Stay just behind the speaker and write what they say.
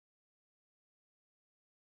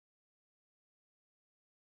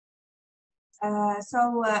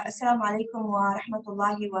Assalamu alaikum wa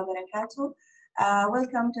rahmatullahi wa barakatuh.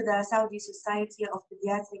 Welcome to the Saudi Society of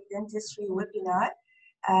Pediatric Dentistry webinar.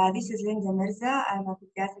 This is Linda Mirza. I'm a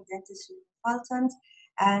pediatric dentistry consultant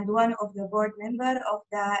and one of the board members of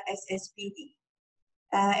the SSPD.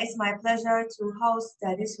 It's my pleasure to host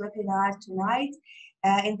this webinar tonight.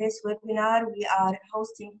 In this webinar, we are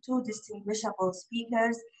hosting two distinguishable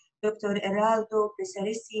speakers, Dr. Eraldo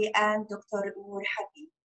Pesaressi and Dr. Noor Habib.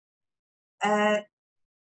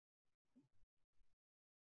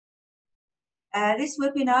 This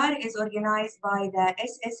webinar is organized by the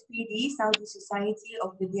SSPD, Saudi Society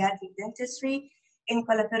of Pediatric Dentistry, in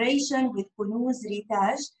collaboration with Kunuz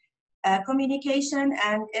Ritaj, Communication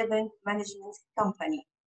and Event Management Company.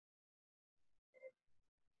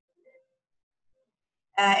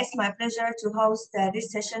 It's my pleasure to host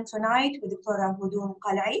this session tonight with Dr. Hodoun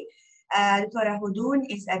Kalai. Dr. Hodoun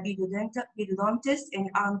is a pedodontist in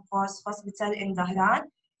Armed Force Hospital in Dhahran.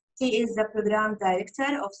 He is the program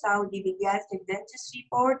director of Saudi Pediatric Dentistry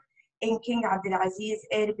Board in King Abdulaziz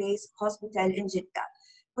Air Base Hospital in Jeddah.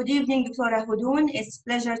 Good evening, Dr. Hodoun. It's a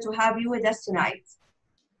pleasure to have you with us tonight.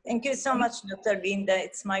 Thank you so much, Dr. Linda.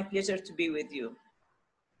 It's my pleasure to be with you.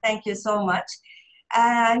 Thank you so much.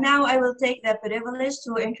 Now I will take the privilege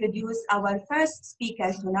to introduce our first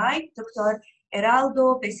speaker tonight, Dr.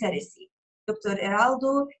 Eraldo Pesaressi. Dr.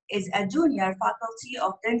 Eraldo is a junior faculty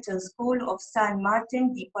of Dental School of San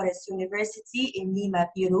Martin de Porres University in Lima,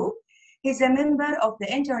 Peru. He's a member of the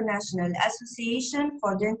International Association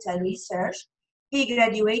for Dental Research. He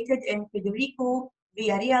graduated in Federico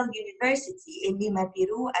Villarreal University in Lima,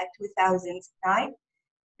 Peru at 2009.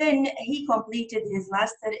 Then he completed his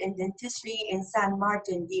master in dentistry in San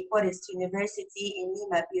Martin de Porres University in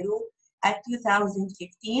Lima, Peru at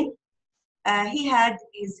 2015. He had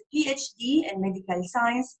his PhD in medical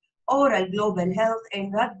science, oral global health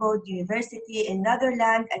in Radboud University in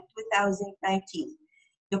Netherlands at 2019.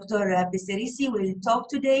 Dr. Pesaressi will talk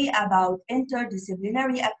today about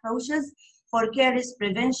interdisciplinary approaches for caries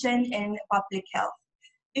prevention in public health.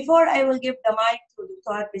 Before I will give the mic to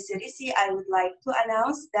Dr. Pesaressi, I would like to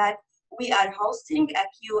announce that we are hosting a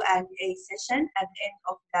Q&A session at the end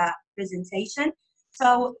of the presentation.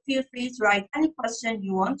 So feel free to write any question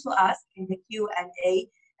you want to ask in the Q&A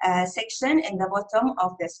section in the bottom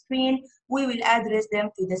of the screen. We will address them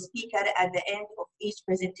to the speaker at the end of each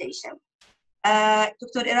presentation.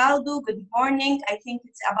 Dr. Eraldo, good morning. I think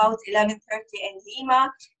it's about 11:30 in Lima.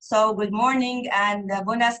 So good morning and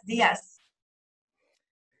buenos dias.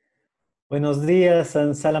 Buenos dias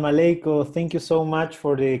and salam alaikum. Thank you so much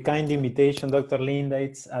for the kind invitation, Dr. Linda.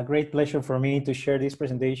 It's a great pleasure for me to share this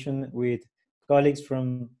presentation with colleagues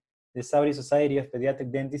from the Saudi Society of Pediatric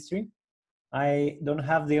Dentistry. I don't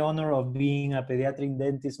have the honor of being a pediatric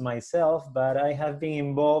dentist myself, but I have been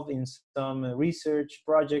involved in some research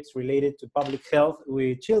projects related to public health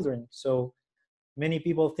with children. So many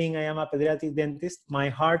people think I am a pediatric dentist. My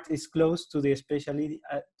heart is close to the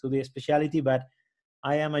specialty, but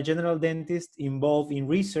I am a general dentist involved in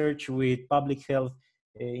research with public health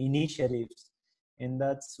initiatives. And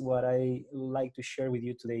that's what I would like to share with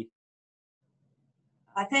you today.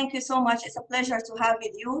 Thank you so much. It's a pleasure to have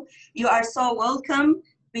with you. You are so welcome.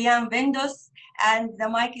 Bienvenidos, and the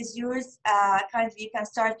mic is yours. Kindly, you can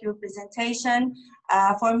start your presentation.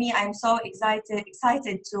 For me, I'm so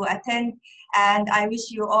excited to attend, and I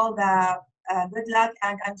wish you all the good luck,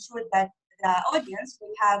 and I'm sure that the audience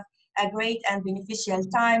will have a great and beneficial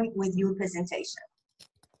time with your presentation.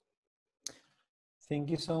 Thank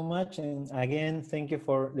you so much. And again, thank you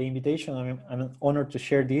for the invitation. I'm honored to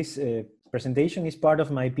share this. Presentation is part of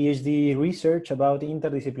my PhD research about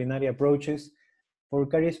interdisciplinary approaches for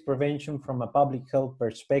caries prevention from a public health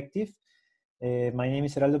perspective. My name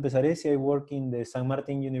is Eraldo Pesaressi. I work in the San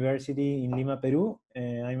Martin University in Lima, Peru.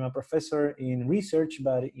 I'm a professor in research,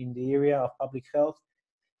 but in the area of public health.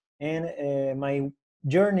 And my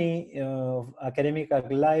journey of academic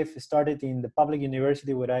life started in the public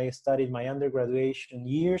university where I studied my undergraduate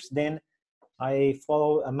years. Then I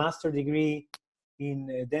followed a master's degree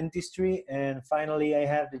in dentistry, and finally I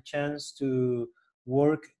had the chance to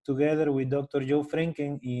work together with Dr. Joe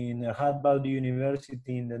Frenken in Radboud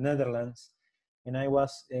University in the Netherlands. And I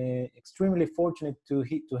was extremely fortunate to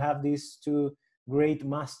have these two great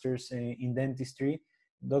masters in dentistry.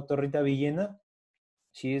 Dr. Rita Villena,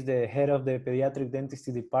 she is the head of the pediatric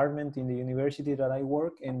dentistry department in the university that I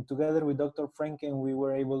work, and together with Dr. Frenken, we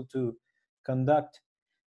were able to conduct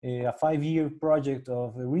a 5-year project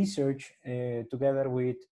of research together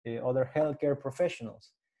with other healthcare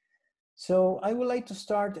professionals. So I would like to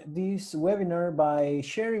start this webinar by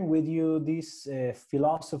sharing with you this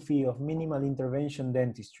philosophy of minimal intervention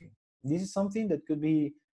dentistry. This is something that could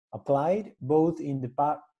be applied both in the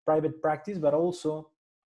private practice, but also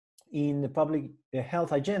in the public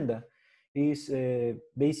health agenda. Is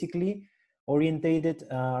basically orientated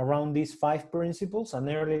around these 5 principles: an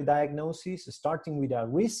early diagnosis, starting with a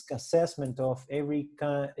risk assessment of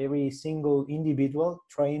every single individual,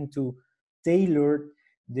 trying to tailor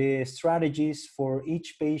the strategies for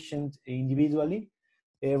each patient individually,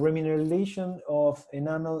 remuneration of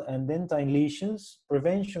enamel and dental lesions,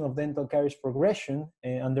 prevention of dental caries progression,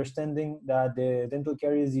 understanding that the dental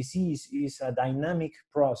caries disease is a dynamic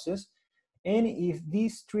process. And if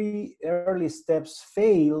these 3 early steps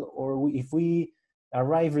fail, or if we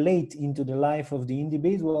arrive late into the life of the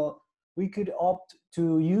individual, we could opt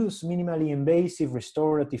to use minimally invasive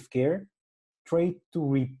restorative care, try to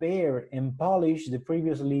repair and polish the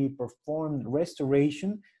previously performed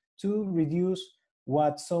restoration to reduce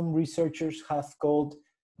what some researchers have called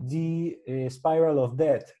the spiral of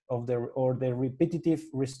death or the repetitive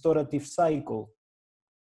restorative cycle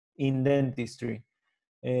in dentistry.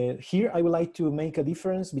 Here, I would like to make a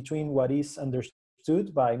difference between what is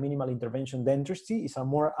understood by minimal intervention dentistry. It's a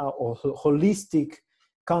more holistic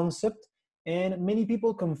concept, and many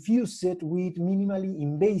people confuse it with minimally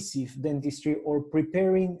invasive dentistry or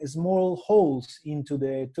preparing small holes into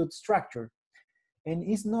the tooth structure. And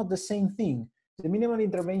it's not the same thing. The minimal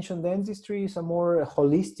intervention dentistry is a more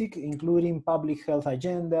holistic, including public health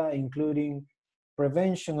agenda, including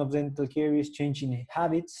prevention of dental caries, changing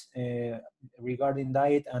habits regarding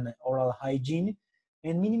diet and oral hygiene.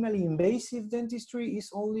 And minimally invasive dentistry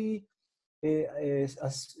is only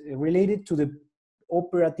related to the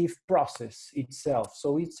operative process itself.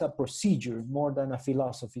 So it's a procedure more than a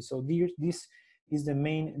philosophy. So this is the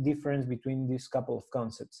main difference between these couple of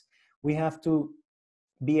concepts. We have to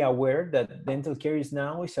be aware that dental caries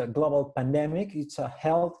now is a global pandemic. It's a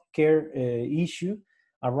healthcare issue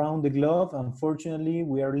around the globe. Unfortunately,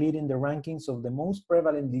 we are leading the rankings of the most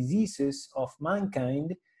prevalent diseases of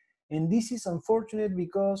mankind. And this is unfortunate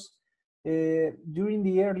because during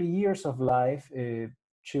the early years of life,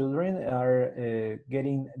 children are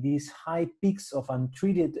getting these high peaks of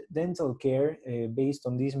untreated dental care based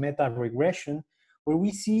on this meta-regression, where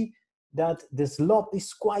we see that the slope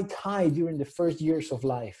is quite high during the first years of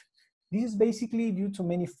life. This is basically due to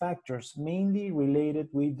many factors, mainly related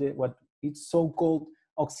with what it's so-called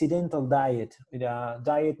Occidental diet, a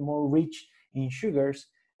diet more rich in sugars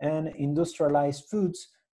and industrialized foods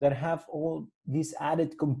that have all these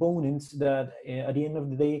added components that at the end of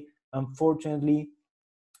the day, unfortunately,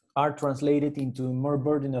 are translated into more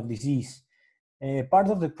burden of disease. Part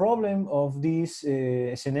of the problem of this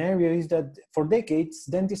scenario is that for decades,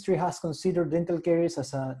 dentistry has considered dental caries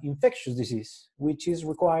as an infectious disease, which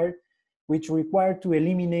required to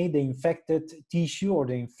eliminate the infected tissue or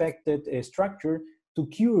the infected structure to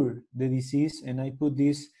cure the disease. And I put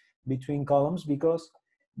this between columns because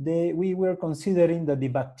we were considering that the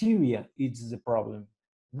bacteria is the problem,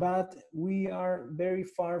 but we are very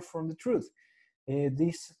far from the truth.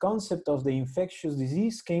 This concept of the infectious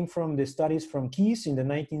disease came from the studies from Caries in the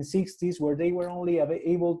 1960s, where they were only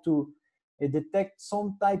able to detect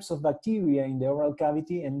some types of bacteria in the oral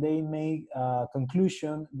cavity, and they made a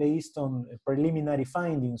conclusion based on preliminary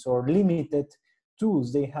findings or limited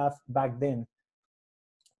tools they have back then.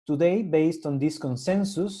 Today, based on this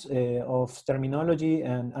consensus of terminology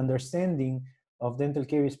and understanding of dental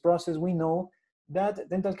caries process, we know that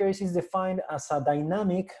dental caries is defined as a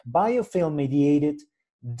dynamic, biofilm-mediated,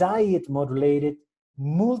 diet-modulated,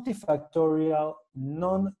 multifactorial,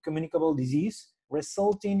 non-communicable disease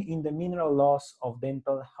resulting in the mineral loss of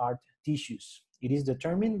dental hard tissues. It is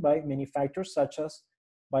determined by many factors such as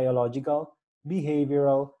biological,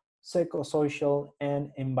 behavioral, psychosocial, and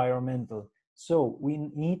environmental. So we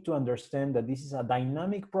need to understand that this is a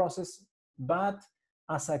dynamic process, but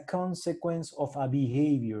as a consequence of a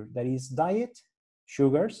behavior that is diet,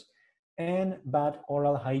 sugars, and bad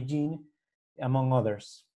oral hygiene, among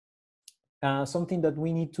others. Something that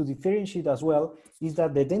we need to differentiate as well is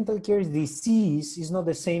that the dental caries disease is not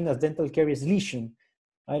the same as dental caries lesion.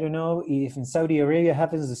 I don't know if in Saudi Arabia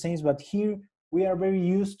happens the same, but here we are very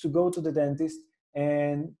used to go to the dentist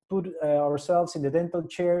and put ourselves in the dental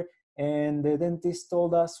chair, and the dentist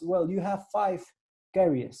told us, well, you have 5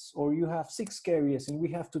 caries or you have 6 caries and we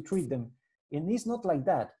have to treat them. And it's not like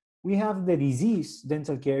that. We have the disease,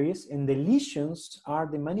 dental caries, and the lesions are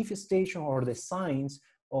the manifestation or the signs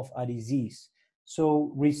of a disease.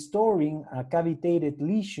 So restoring a cavitated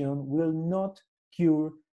lesion will not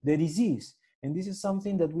cure the disease. And this is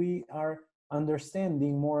something that we are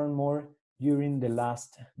understanding more and more during the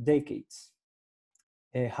last decades.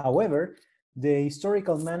 However, the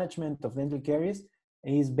historical management of dental caries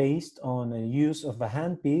is based on the use of a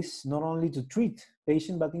handpiece, not only to treat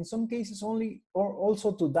patient, but in some cases only or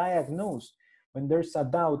also to diagnose. When there's a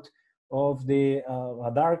doubt of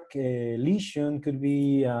a dark lesion, could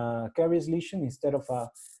be a caries lesion instead of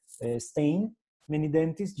a stain, many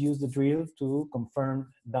dentists use the drill to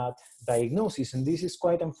confirm that diagnosis, and this is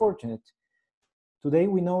quite unfortunate. Today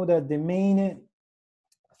we know that the main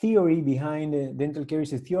theory behind dental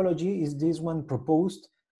caries etiology is this one proposed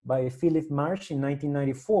by Philip Marsh in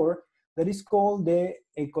 1994 that is called the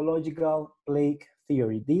ecological plague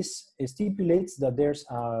theory. This stipulates that there's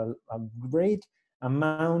a great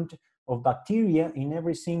amount of bacteria in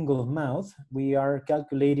every single mouth. We are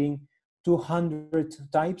calculating 200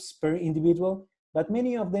 types per individual, but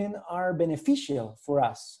many of them are beneficial for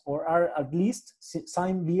us or are at least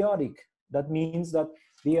symbiotic. That means that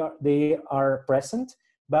they are present,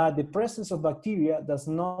 but the presence of bacteria does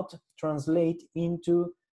not translate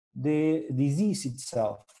into the disease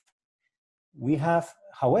itself. We have,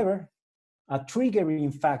 however, a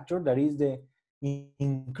triggering factor that is the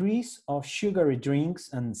increase of sugary drinks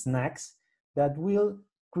and snacks that will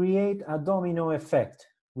create a domino effect.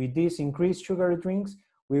 With these increased sugary drinks,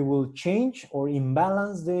 we will change or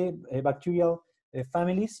imbalance the bacterial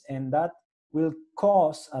families, and that will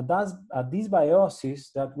cause a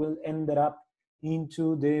dysbiosis that will end up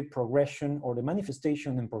into the progression or the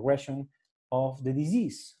manifestation and progression of the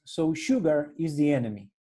disease. So sugar is the enemy.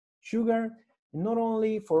 Sugar not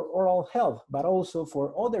only for oral health, but also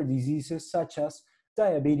for other diseases such as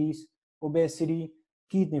diabetes, obesity,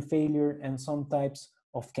 kidney failure, and some types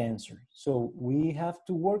of cancer. So we have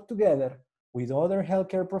to work together with other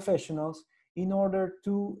healthcare professionals in order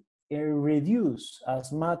to reduce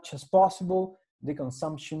as much as possible the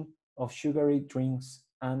consumption of sugary drinks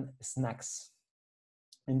and snacks.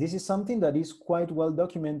 And this is something that is quite well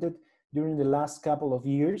documented during the last couple of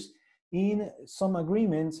years in some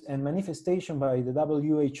agreements and manifestation by the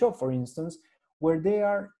WHO, for instance, where there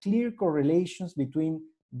are clear correlations between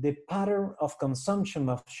the pattern of consumption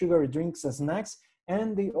of sugary drinks and snacks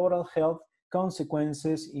and the oral health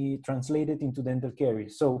consequences translated into dental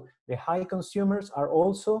caries. So the high consumers are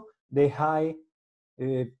also the high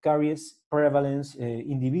caries prevalence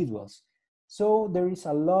individuals. So there is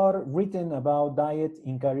a lot written about diet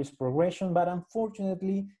in caries progression, but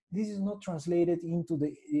unfortunately, this is not translated into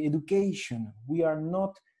the education. We are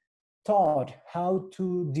not taught how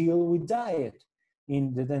to deal with diet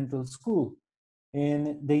in the dental school.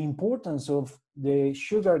 And the importance of the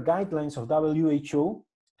sugar guidelines of WHO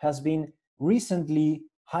has been recently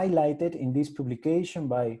highlighted in this publication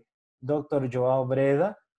by Dr. Joao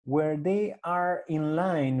Breda, where they are in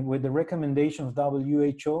line with the recommendation of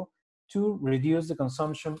WHO to reduce the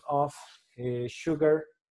consumption of sugar,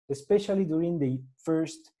 especially during the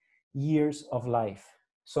first years of life.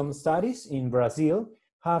 Some studies in Brazil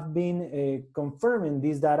have been confirming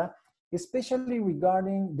this data, especially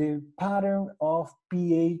regarding the pattern of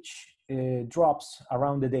pH drops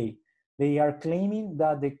around the day. They are claiming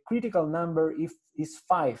that the critical number is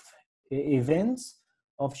 5 events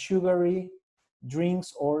of sugary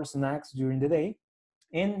drinks or snacks during the day.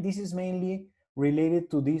 And this is mainly related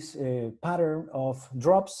to this pattern of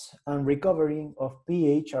drops and recovering of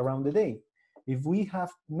pH around the day. If we have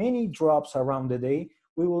many drops around the day,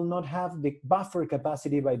 we will not have the buffer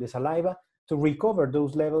capacity by the saliva to recover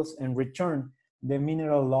those levels and return the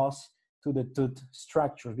mineral loss to the tooth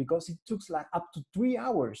structure, because it took like up to 3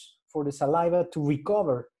 hours for the saliva to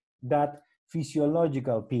recover that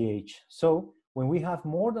physiological pH. So when we have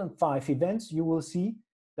more than 5 events, you will see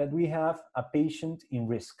that we have a patient in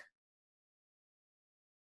risk.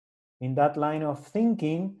 In that line of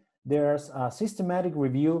thinking, there's a systematic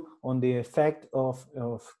review on the effect of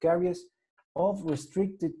caries of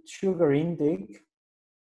restricted sugar intake.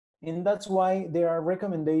 And that's why there are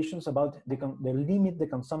recommendations about the limit the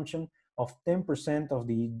consumption of 10% of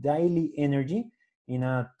the daily energy in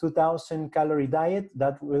a 2000 calorie diet.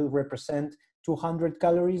 That will represent 200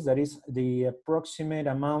 calories. That is the approximate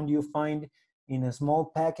amount you find in a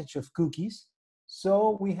small package of cookies.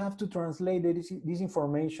 So we have to translate this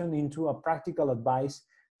information into a practical advice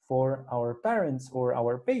for our parents or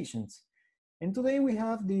our patients. And today we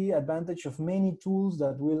have the advantage of many tools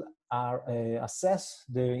that will assess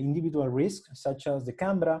the individual risk, such as the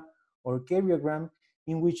Cambra or karyogram,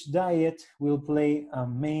 in which diet will play a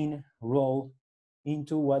main role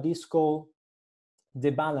into what is called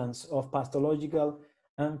the balance of pathological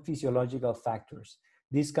and physiological factors.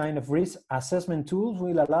 This kind of risk assessment tools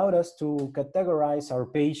will allow us to categorize our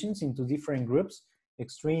patients into different groups: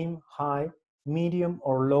 extreme, high, medium,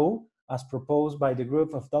 or low, as proposed by the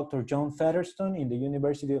group of Dr. John Featherstone in the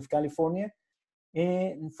University of California.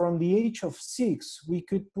 And from the age of 6, we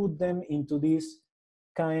could put them into these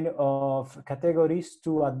kind of categories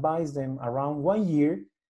to advise them around 1 year,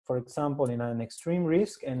 for example, in an extreme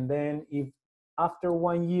risk. And then if after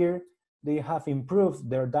 1 year, they have improved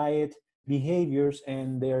their diet behaviors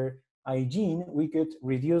and their hygiene, we could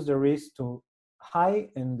reduce the risk to high,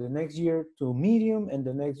 and the next year to medium, and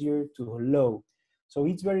the next year to low. So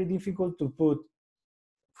it's very difficult to put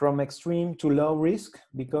from extreme to low risk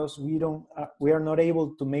because we are not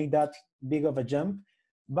able to make that big of a jump.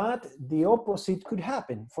 But the opposite could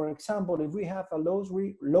happen. For example, if we have a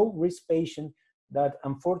low risk patient that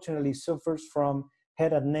unfortunately suffers from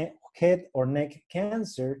head or neck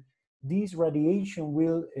cancer, this radiation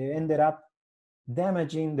will end up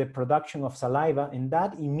damaging the production of saliva, and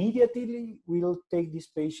that immediately will take this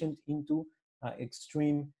patient into an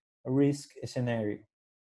extreme risk scenario.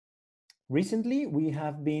 Recently, we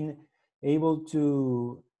have been able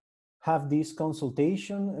to have these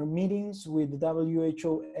consultation meetings with the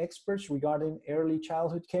WHO experts regarding early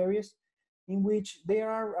childhood caries, in which there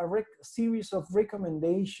are a series of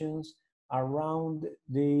recommendations around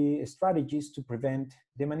the strategies to prevent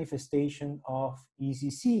the manifestation of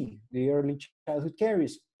ECC, the early childhood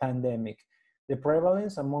caries pandemic. The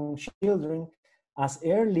prevalence among children as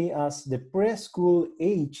early as the preschool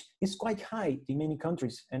age is quite high in many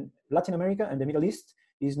countries, and Latin America and the Middle East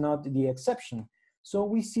is not the exception. So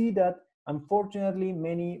we see that unfortunately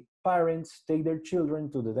many parents take their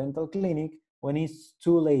children to the dental clinic when it's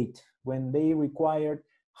too late, when they require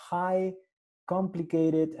high,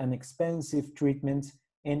 complicated and expensive treatments,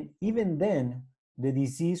 and even then the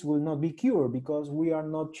disease will not be cured because we are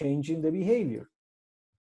not changing the behavior.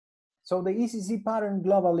 So the ECC pattern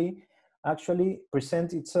globally actually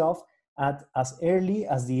presents itself at as early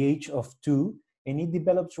as the age of 2, and it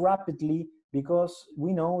develops rapidly because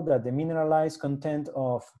we know that the mineralized content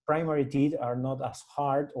of primary teeth are not as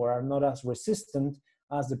hard or are not as resistant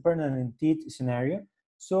as the permanent teeth scenario.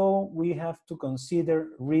 So we have to consider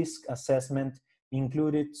risk assessment,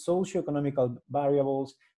 included socioeconomic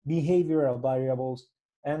variables, behavioral variables,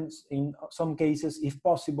 and in some cases, if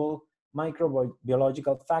possible,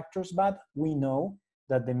 microbiological factors, but we know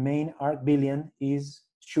that the main archvillian is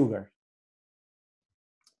sugar.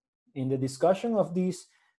 In the discussion of this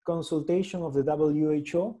consultation of the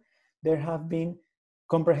WHO, there have been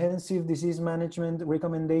comprehensive disease management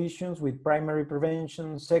recommendations with primary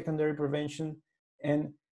prevention, secondary prevention,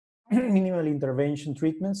 and minimal intervention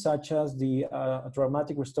treatments such as the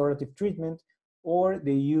traumatic restorative treatment or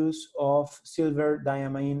the use of silver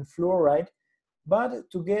diamine fluoride, but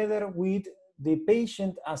together with the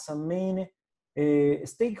patient as a main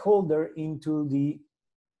stakeholder into the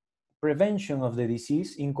prevention of the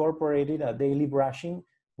disease, incorporated a daily brushing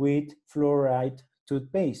with fluoride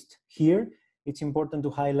toothpaste. Here, it's important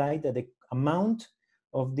to highlight that the amount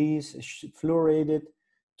of this fluoridated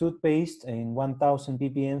toothpaste in 1000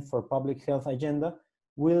 ppm for public health agenda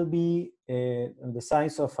will be the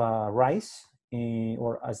size of a rice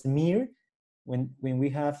or a smear when we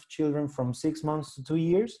have children from 6 months to 2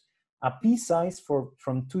 years, a pea size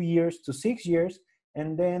from 2 years to 6 years,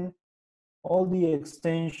 and then all the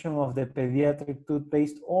extension of the pediatric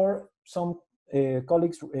toothpaste, or some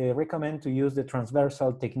colleagues recommend to use the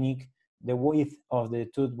transversal technique, the width of the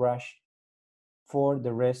toothbrush for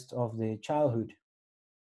the rest of the childhood.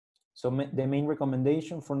 So the main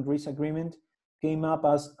recommendation from this agreement came up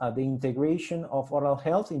as the integration of oral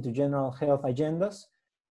health into general health agendas,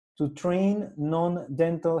 to train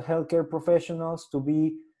non-dental healthcare professionals to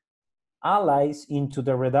be allies into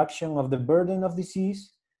the reduction of the burden of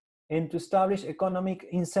disease, and to establish economic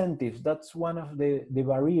incentives. That's one of the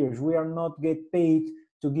barriers. We are not get paid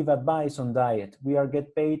to give advice on diet. We are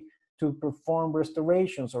get paid to perform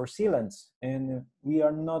restorations or sealants, and we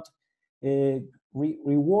are not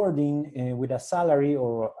rewarding with a salary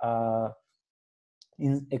or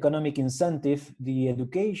economic incentive the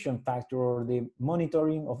education factor or the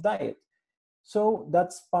monitoring of diet. So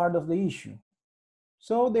that's part of the issue.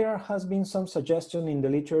 So there has been some suggestion in the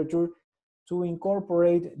literature to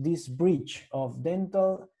incorporate this bridge of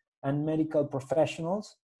dental and medical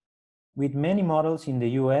professionals with many models in the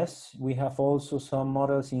US. We have also some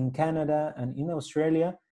models in Canada and in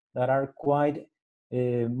Australia that are quite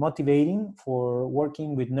motivating for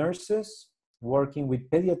working with nurses, working with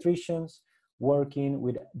pediatricians, working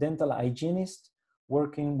with dental hygienists,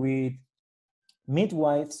 working with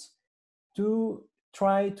midwives to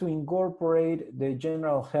try to incorporate the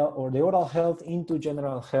general health or the oral health into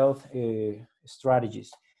general health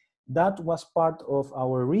strategies. That was part of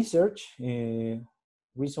our research,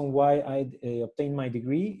 reason why I obtained my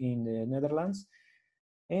degree in the Netherlands.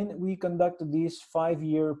 And we conducted this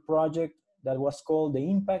 5-year project that was called The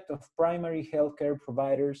Impact of Primary Healthcare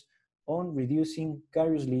Providers on Reducing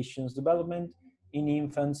Caries Lesions Development in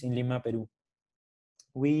Infants in Lima, Peru.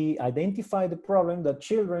 We identified the problem that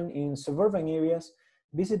children in suburban areas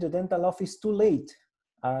visit the dental office too late,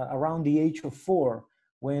 around the age of 4,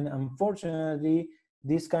 when unfortunately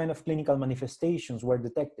these kind of clinical manifestations were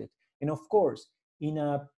detected. And of course, in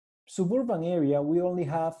a suburban area, we only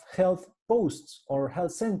have health posts or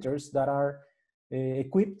health centers that are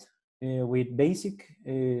equipped with basic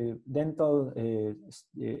dental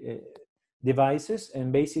devices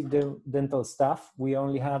and basic dental staff. We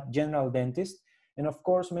only have general dentists. And of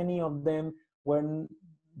course, many of them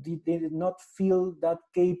they did not feel that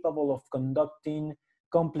capable of conducting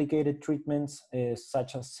complicated treatments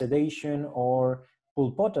such as sedation or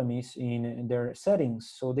pulpotomies in their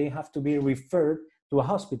settings. So they have to be referred to a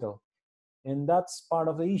hospital. And that's part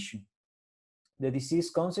of the issue. The disease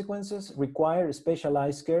consequences require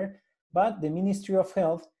specialized care, but the Ministry of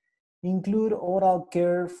Health include oral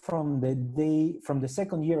care from the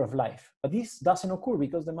second year of life. But this doesn't occur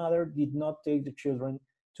because the mother did not take the children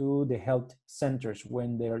to the health centers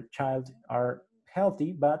when their child are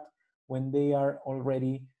healthy, but when they are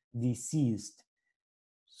already diseased.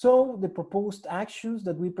 So the proposed actions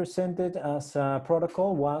that we presented as a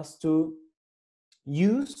protocol was to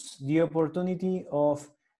use the opportunity of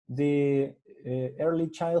the early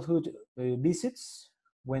childhood visits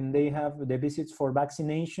when they have the visits for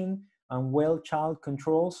vaccination and well child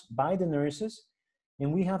controls by the nurses.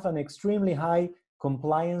 And we have an extremely high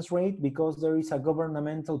compliance rate because there is a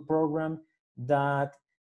governmental program that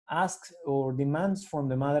asks or demands from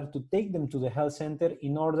the mother to take them to the health center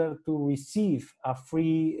in order to receive a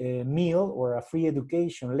free meal or a free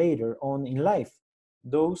education later on in life.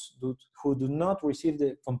 Those who do not receive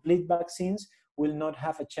the complete vaccines will not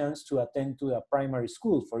have a chance to attend to a primary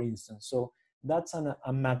school, for instance. So that's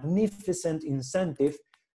a magnificent incentive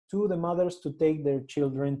to the mothers to take their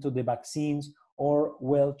children to the vaccines or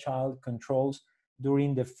well child controls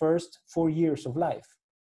during the first 4 years of life.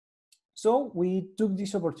 So we took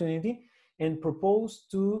this opportunity and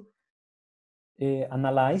proposed to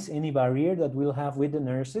analyze any barrier that we'll have with the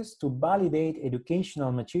nurses to validate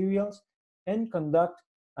educational materials and conduct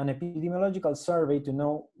an epidemiological survey to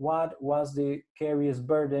know what was the caries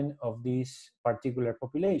burden of these particular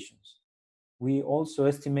populations. We also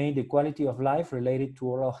estimate the quality of life related to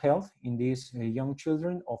oral health in these young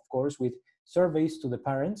children, of course, with surveys to the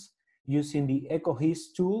parents using the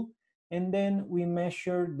EcoHIS tool. And then we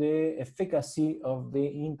measure the efficacy of the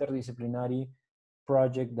interdisciplinary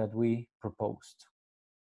project that we proposed.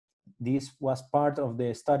 This was part of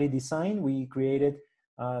the study design. We created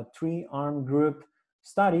a 3-arm group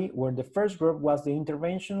study where the first group was the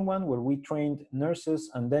intervention one, where we trained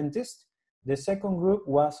nurses and dentists. The second group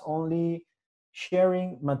was only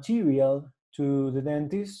sharing material to the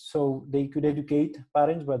dentists so they could educate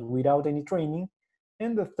parents but without any training.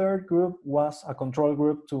 And the third group was a control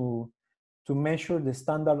group to measure the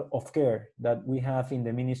standard of care that we have in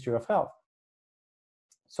the Ministry of Health.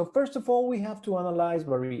 So first of all, we have to analyze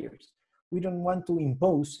barriers. We don't want to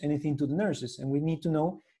impose anything to the nurses, and we need to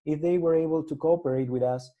know if they were able to cooperate with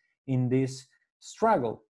us in this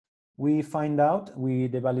struggle. We find out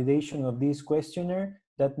with the validation of this questionnaire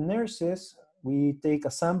that nurses, we take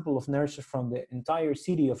a sample of nurses from the entire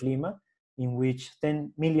city of Lima, in which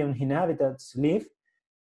 10 million inhabitants live,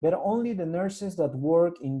 but only the nurses that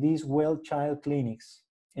work in these well child clinics.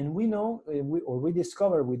 And we know, we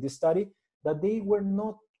discovered with this study, that they were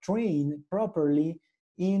not trained properly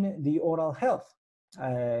in the oral health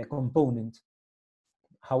component.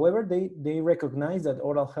 However, they recognize that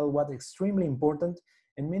oral health was extremely important,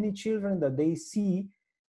 and many children that they see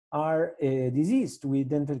are diseased with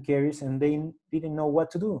dental caries, and they didn't know what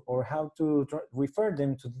to do or how to refer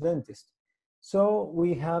them to the dentist. So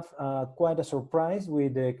we have quite a surprise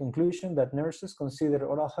with the conclusion that nurses consider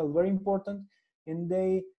oral health very important, and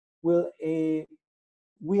they will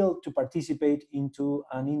to participate into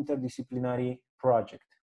an interdisciplinary project.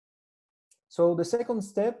 So the second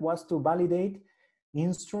step was to validate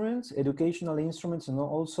instruments, educational instruments, and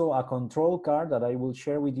also a control card that I will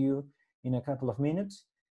share with you in a couple of minutes.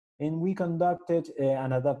 And we conducted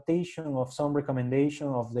an adaptation of some recommendation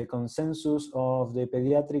of the consensus of the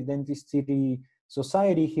Pediatric Dentistry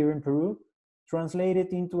Society here in Peru,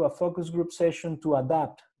 translated into a focus group session to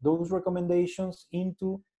adapt those recommendations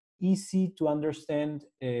into easy to understand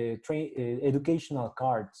educational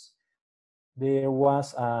cards. There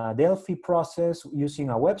was a Delphi process using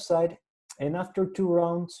a website, and after 2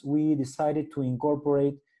 rounds, we decided to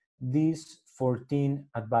incorporate these 14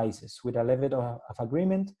 advices with a level of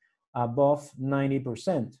agreement above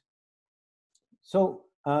 90%. So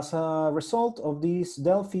As a result of this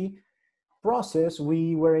Delphi process,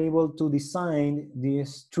 we were able to design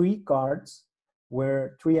these 3 cards,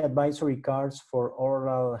 were 3 advisory cards for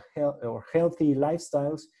oral health or healthy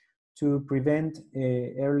lifestyles to prevent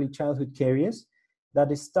early childhood caries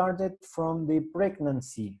that started from the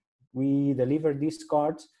pregnancy. We delivered these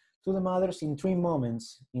cards to the mothers in 3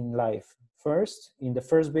 moments in life. First, in the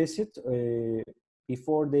first visit,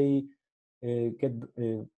 before they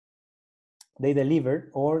they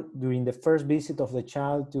delivered, or during the first visit of the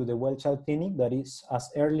child to the well child clinic, that is as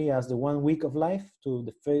early as the 1 week of life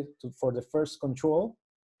for the first control.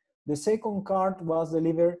 The second card was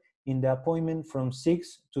delivered in the appointment from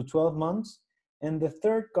 6 to 12 months, and the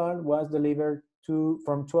third card was delivered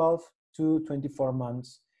from 12 to 24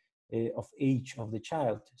 months of age of the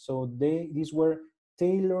child. So these were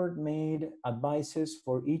tailor-made advices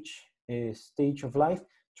for each stage of life,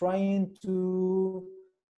 trying to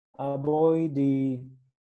avoid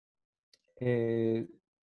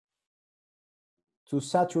to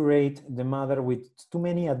saturate the mother with too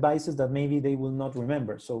many advices that maybe they will not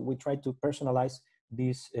remember. So we try to personalize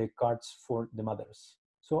these cards for the mothers.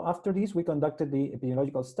 So after this, we conducted the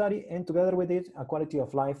epidemiological study, and together with it, a quality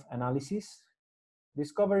of life analysis,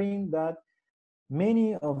 discovering that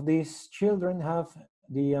many of these children have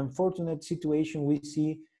the unfortunate situation we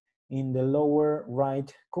see in the lower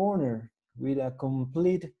right corner, with a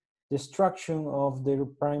complete destruction of their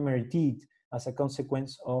primary teeth as a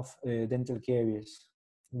consequence of dental caries.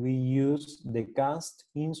 We use the CAST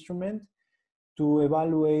instrument to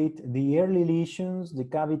evaluate the early lesions, the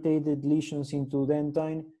cavitated lesions into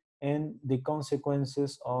dentine, and the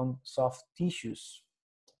consequences on soft tissues.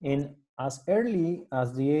 And as early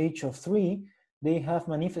as the age of 3, they have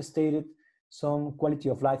manifested some quality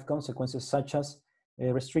of life consequences, such as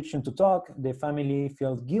a restriction to talk. The family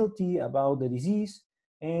felt guilty about the disease,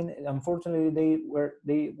 and unfortunately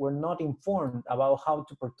they were not informed about how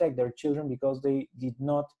to protect their children because they did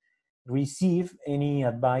not receive any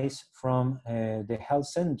advice from the health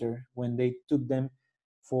center when they took them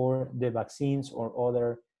for the vaccines or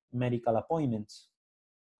other medical appointments.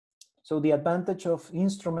 So the advantage of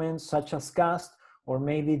instruments such as CAST, or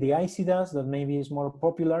maybe the ICDAS that maybe is more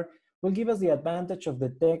popular, will give us the advantage of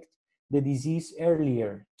detect the disease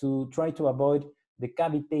earlier to try to avoid the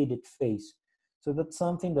cavitated phase. So that's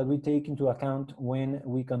something that we take into account when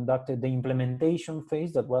we conducted the implementation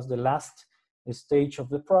phase, that was the last stage of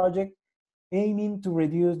the project, aiming to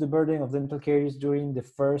reduce the burden of dental caries during the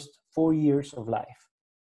first 4 years of life.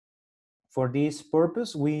 For this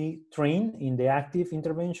purpose, we train in the active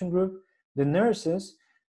intervention group the nurses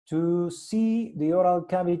to see the oral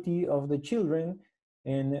cavity of the children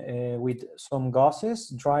and with some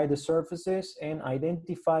gauzes, dry the surfaces and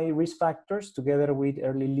identify risk factors together with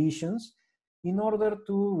early lesions in order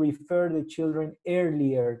to refer the children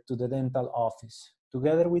earlier to the dental office.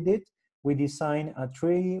 Together with it, we design a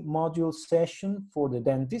 3-module session for the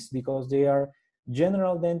dentists, because they are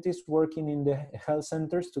general dentists working in the health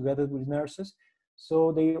centers together with nurses.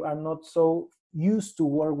 So they are not so used to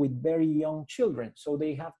work with very young children. So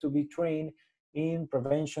they have to be trained in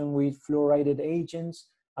prevention with fluoride agents,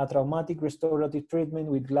 a traumatic restorative treatment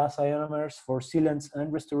with glass ionomers for sealants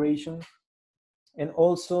and restoration, and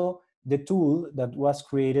also the tool that was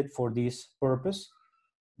created for this purpose.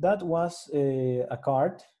 That was a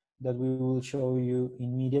card that we will show you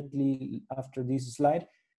immediately after this slide.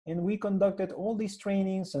 And we conducted all these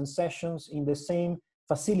trainings and sessions in the same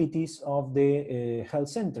facilities of the health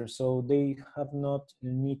center. So they have not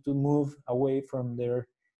need to move away from their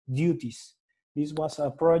duties. This was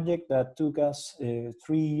a project that took us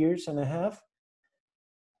 3 years and a half.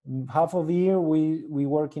 Half of the year we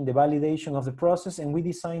work in the validation of the process, and we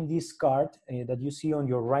designed this card that you see on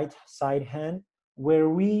your right side hand, where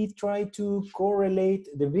we try to correlate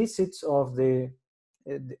the visits of that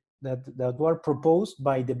were proposed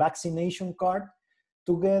by the vaccination card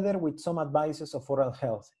together with some advices of oral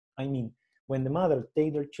health. I mean, when the mother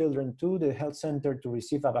take their children to the health center to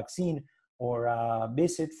receive a vaccine or a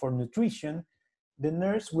visit for nutrition, the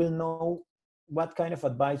nurse will know what kind of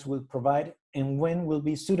advice will provide and when will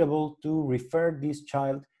be suitable to refer this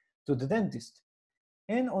child to the dentist.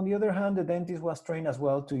 And on the other hand, the dentist was trained as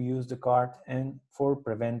well to use the card and for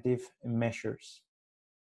preventive measures.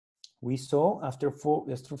 We saw after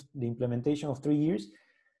the implementation of 3 years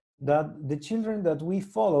that the children that we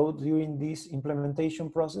followed during this implementation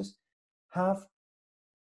process have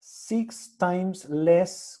 6 times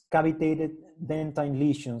less cavitated dentine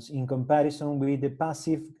lesions in comparison with the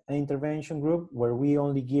passive intervention group, where we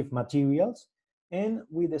only give materials, and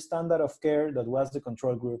with the standard of care that was the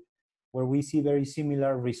control group, where we see very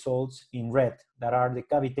similar results in red, that are the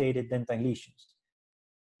cavitated dentine lesions.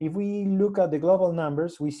 If we look at the global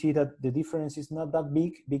numbers, we see that the difference is not that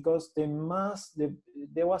big because there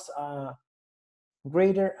was a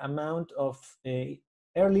greater amount of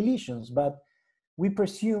early lesions, but we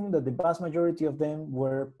presume that the vast majority of them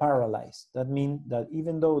were paralyzed. That means that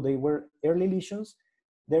even though they were early lesions,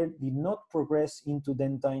 they did not progress into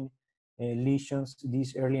dentine lesions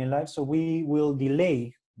this early in life. So we will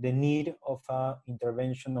delay the need of an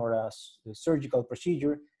intervention or a surgical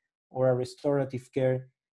procedure or a restorative care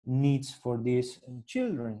needs for these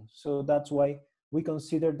children. So that's why we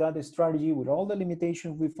consider that the strategy, with all the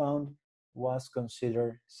limitations we found, was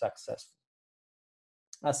considered successful.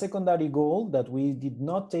 A secondary goal that we did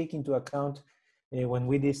not take into account when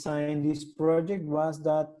we designed this project was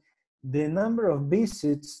that the number of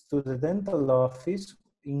visits to the dental office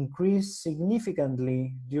increased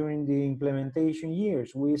significantly during the implementation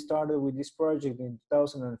years. We started with this project in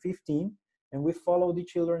 2015, and we followed the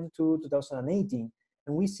children to 2018.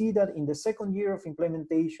 And we see that in the second year of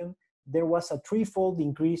implementation, there was a threefold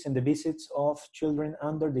increase in the visits of children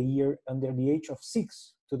under the age of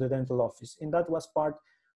 6 to the dental office. And that was part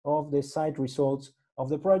of the side results of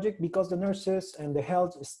the project, because the nurses and the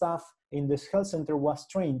health staff in this health center was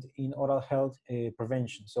trained in oral health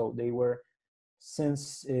prevention. So they were,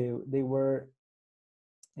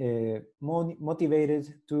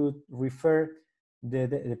 motivated to refer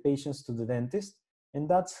the patients to the dentist. And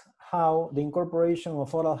that's how the incorporation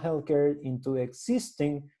of oral healthcare into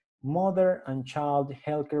existing mother and child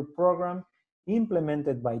healthcare program,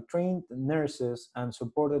 implemented by trained nurses and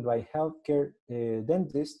supported by healthcare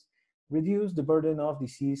dentists, reduce the burden of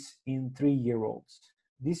disease in 3-year-olds.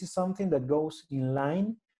 This is something that goes in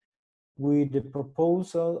line with the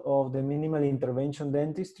proposal of the minimal intervention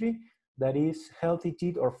dentistry, that is healthy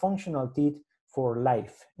teeth or functional teeth for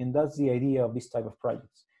life. And that's the idea of this type of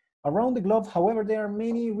projects. Around the globe, however, there are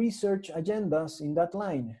many research agendas in that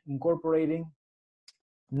line, incorporating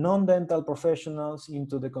non-dental professionals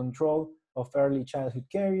into the control of early childhood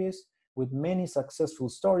caries, with many successful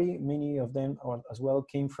stories. Many of them as well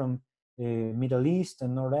came from Middle East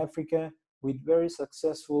and North Africa, with very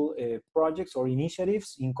successful projects or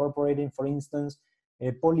initiatives incorporating, for instance,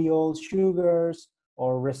 polyol sugars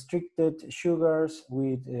or restricted sugars,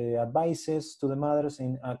 with advices to the mothers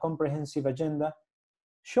in a comprehensive agenda,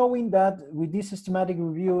 showing that with this systematic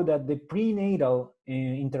review that the prenatal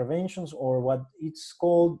interventions, or what it's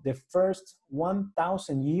called the first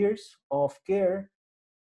 1,000 years of care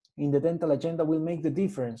in the dental agenda, will make the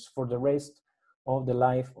difference for the rest of the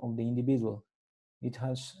life of the individual. It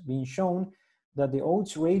has been shown that the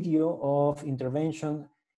odds ratio of intervention,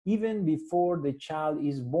 even before the child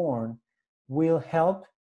is born, will help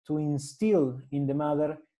to instill in the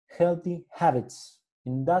mother healthy habits.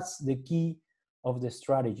 And that's the key of the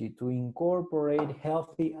strategy, to incorporate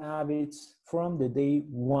healthy habits from the day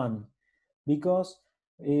one. Because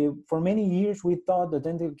for many years we thought that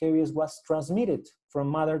dental caries was transmitted from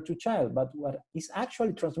mother to child, but what is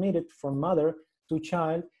actually transmitted from mother to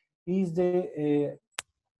child is the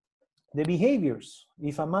behaviors.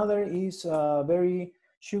 If a mother is a very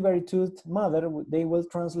sugary toothed mother, they will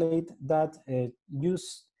translate that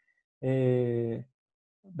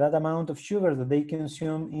that amount of sugar that they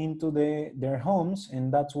consume into their homes,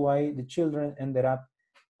 and that's why the children ended up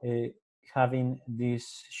having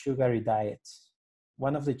these sugary diets.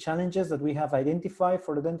 One of the challenges that we have identified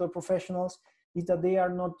for the dental professionals is that they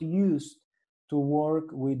are not used to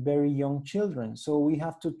work with very young children. So we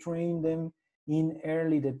have to train them in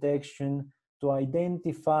early detection, to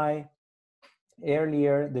identify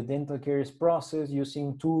earlier the dental caries process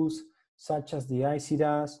using tools such as the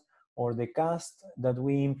ICDAS or the CAST that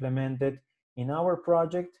we implemented in our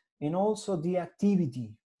project, and also the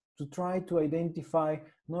activity, to try to identify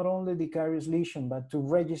not only the caries lesion, but to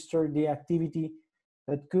register the activity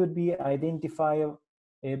that could be identified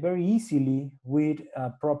very easily with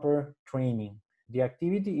proper training. The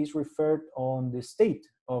activity is referred on the state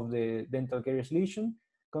of the dental caries lesion,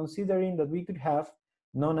 considering that we could have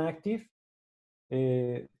non-active,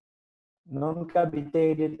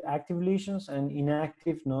 non-cavitated active lesions and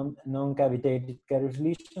inactive non-cavitated caries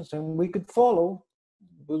lesions, and we could follow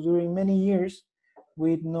during many years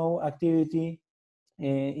with no activity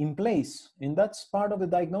in place. And that's part of the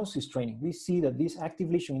diagnosis training. We see that this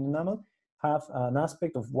active lesion in enamel have an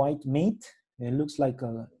aspect of white mate. It looks like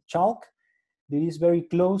a chalk. It is very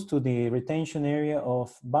close to the retention area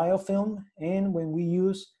of biofilm, and when we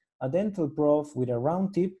use a dental probe with a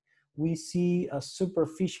round tip, we see a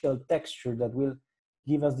superficial texture that will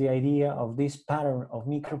give us the idea of this pattern of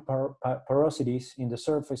microporosities in the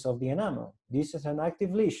surface of the enamel. This is an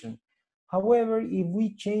active lesion. However, if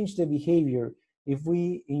we change the behavior, if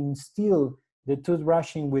we instill the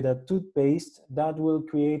toothbrushing with a toothpaste, that will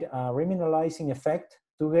create a remineralizing effect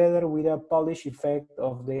together with a polish effect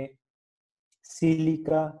of the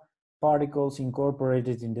silica particles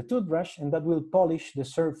incorporated in the toothbrush, and that will polish the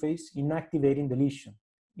surface, inactivating the lesion.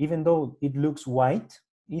 Even though it looks white,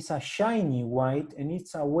 it's a shiny white, and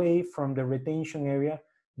it's away from the retention area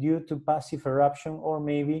due to passive eruption or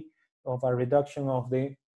maybe of a reduction of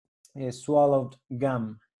the swallowed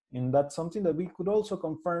gum. And that's something that we could also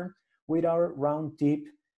confirm with our round tip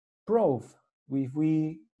probe. If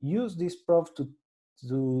we use this probe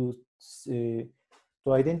to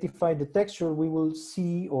identify the texture, we will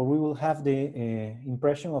see, or we will have the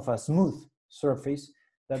impression of a smooth surface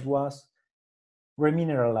that was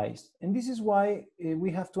remineralized. And this is why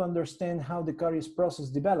we have to understand how the caries process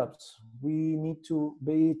develops. We need to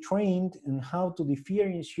be trained in how to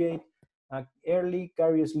differentiate an early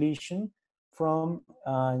caries lesion from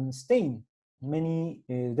stain. Many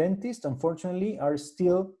dentists, unfortunately, are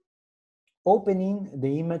still opening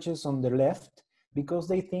the images on the left because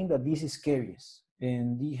they think that this is caries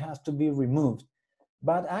and it has to be removed.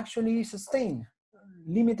 But actually it's a stain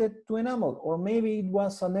limited to enamel, or maybe it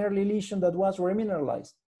was an early lesion that was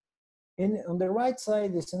remineralized. And on the right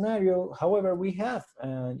side, the scenario, however, we have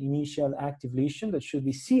an initial active lesion that should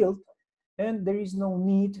be sealed, and there is no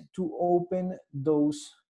need to open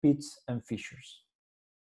those pits and fissures.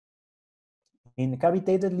 In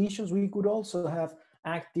cavitated lesions, we could also have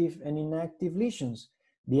active and inactive lesions.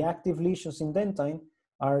 The active lesions in dentine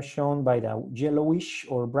are shown by the yellowish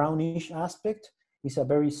or brownish aspect. It's a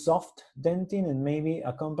very soft dentin and maybe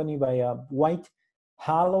accompanied by a white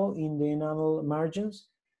halo in the enamel margins.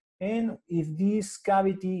 And if this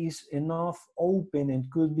cavity is enough open and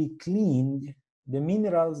could be cleaned, the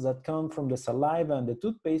minerals that come from the saliva and the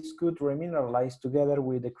toothpaste could remineralize together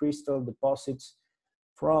with the crystal deposits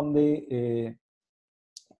from the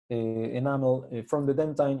enamel, from the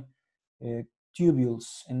dentine tubules,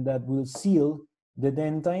 and that will seal the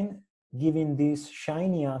dentine, giving these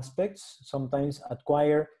shiny aspects, sometimes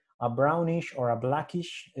acquire a brownish or a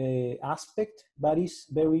blackish aspect, but is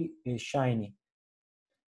very shiny.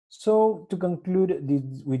 So to conclude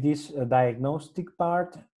with this diagnostic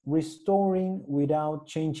part, restoring without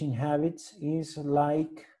changing habits is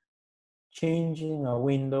like changing a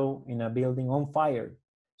window in a building on fire.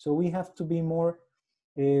 So we have to be more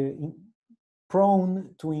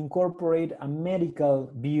prone to incorporate a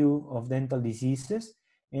medical view of dental diseases,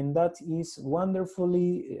 and that is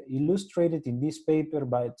wonderfully illustrated in this paper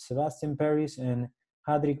by Sebastian Paris and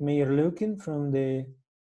Hadrick Meyer-Leuken from the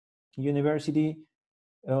University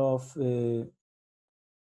of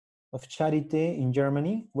Charité in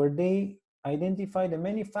Germany, where they identify the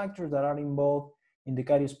many factors that are involved in the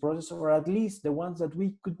caries process, or at least the ones that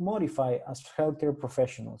we could modify as healthcare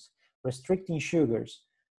professionals. Restricting sugars,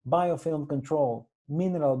 biofilm control,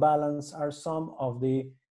 mineral balance are some of the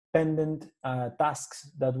pendant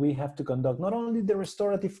tasks that we have to conduct. Not only the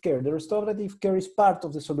restorative care is part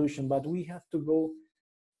of the solution, but we have to go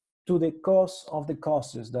to the cause of the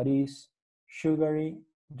causes, that is sugary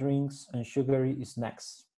drinks and sugary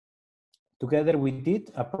snacks. Together with it,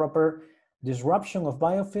 a proper disruption of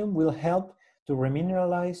biofilm will help to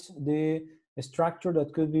remineralize the structure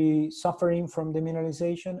that could be suffering from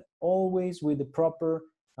demineralization, always with the proper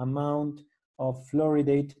amount of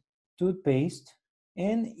fluoridate toothpaste.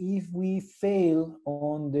 And if we fail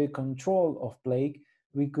on the control of plaque,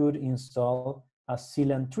 we could install a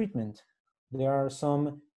sealant treatment. There are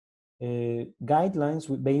some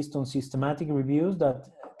guidelines based on systematic reviews that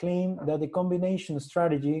claim that the combination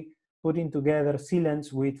strategy, putting together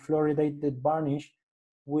sealants with fluoridated varnish,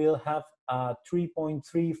 will have a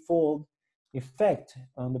 3.3-fold effect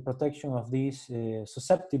on the protection of these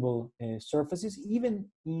susceptible surfaces. Even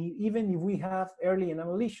if we have early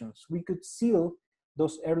enamel lesions, we could seal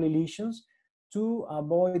those early lesions to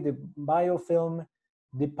avoid the biofilm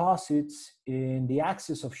deposits in the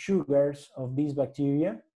axis of sugars of these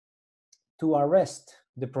bacteria to arrest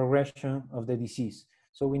the progression of the disease.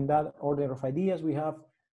 So in that order of ideas, we have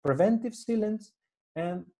preventive sealants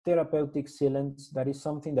and therapeutic sealants. That is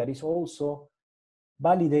something that is also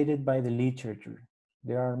validated by the literature.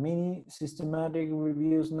 There are many systematic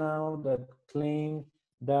reviews now that claim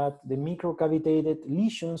that the microcavitated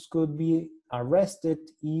lesions could be arrested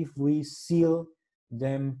if we seal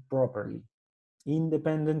them properly.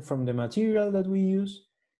 Independent from the material that we use,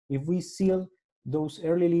 if we seal those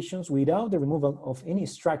early lesions without the removal of any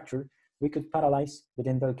structure, we could paralyze the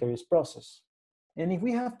dental caries process. And if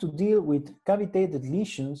we have to deal with cavitated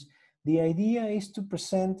lesions, the idea is to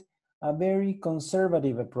present a very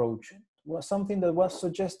conservative approach. It was something that was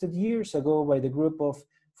suggested years ago by the group of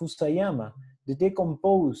Fusayama, the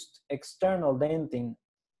decomposed external dentin,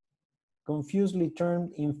 confusedly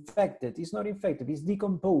termed infected, it's not infected, it's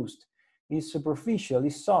decomposed, it's superficial,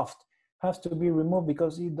 it's soft, has to be removed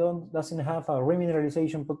because it doesn't have a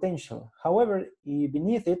remineralization potential. However,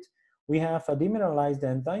 beneath it, we have a demineralized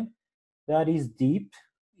dentine that is deep.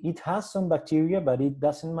 It has some bacteria, but it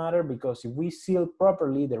doesn't matter because if we seal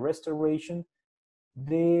properly the restoration,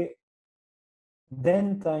 the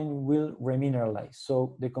dentine will remineralize.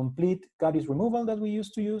 So the complete caries removal that we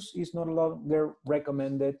used to use is no longer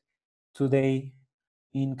recommended today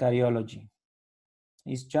in cariology.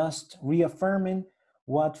 It's just reaffirming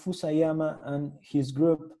what Fusayama and his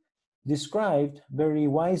group described very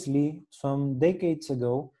wisely some decades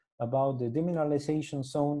ago about the demineralization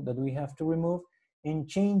zone that we have to remove, and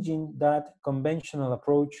changing that conventional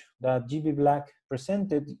approach that G.B. Black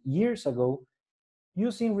presented years ago,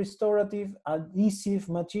 using restorative adhesive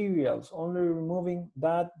materials, only removing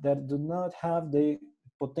that do not have the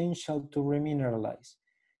potential to remineralize.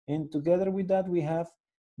 And together with that, we have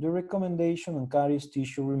the recommendation on caries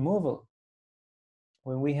tissue removal.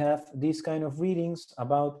 When we have these kind of readings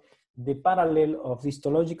about the parallel of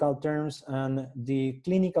histological terms and the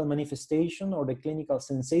clinical manifestation or the clinical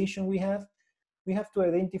sensation we have to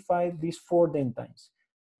identify these 4 dentines.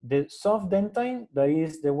 The soft dentine, that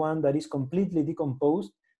is the one that is completely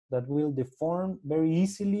decomposed, that will deform very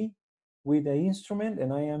easily with the instrument,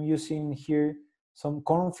 and I am using here some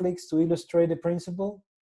cornflakes to illustrate the principle,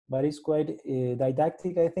 but it's quite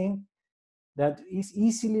didactic, I think, that is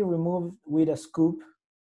easily removed with a scoop.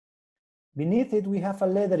 Beneath it, we have a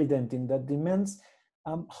leathery dentin that demands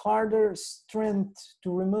harder strength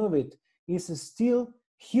to remove it. It's still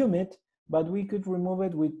humid, but we could remove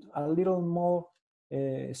it with a little more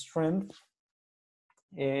strength,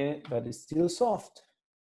 but it's still soft.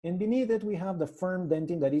 And beneath it, we have the firm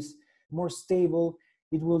dentin that is more stable.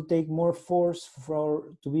 It will take more force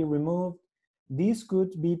to be removed. This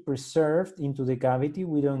could be preserved into the cavity.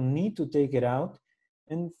 We don't need to take it out.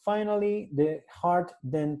 And finally, the hard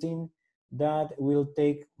dentin that will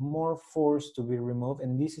take more force to be removed.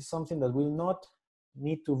 And this is something that will not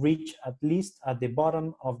need to reach at least at the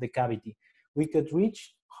bottom of the cavity. We could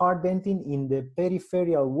reach hard dentin in the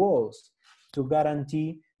peripheral walls to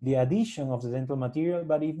guarantee the addition of the dental material,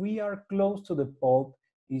 but if we are close to the pulp,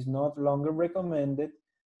 it's not longer recommended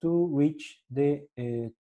to reach the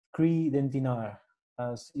cri dentinar,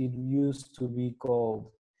 as it used to be called.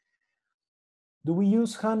 Do we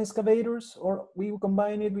use hand excavators or we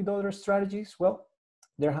combine it with other strategies? Well,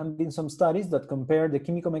 there have been some studies that compare the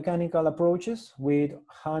chemical-mechanical approaches with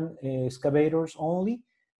hand excavators only,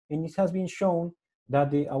 and it has been shown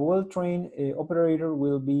that a well-trained operator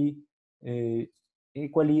will be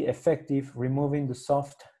equally effective removing the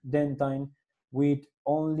soft dentine with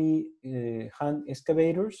only hand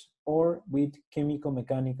excavators or with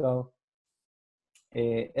chemical-mechanical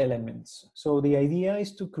elements. So the idea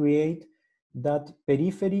is to create that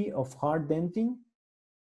periphery of hard dentin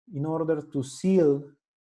in order to seal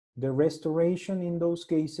the restoration in those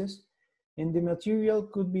cases. And the material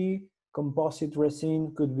could be composite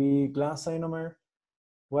resin, could be glass ionomer,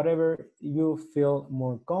 whatever you feel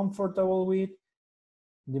more comfortable with.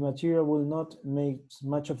 The material will not make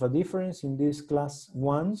much of a difference in these class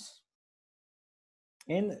 1s.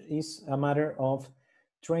 And it's a matter of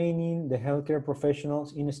training the healthcare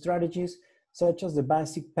professionals in strategies such as the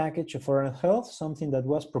basic package of oral health, something that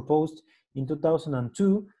was proposed in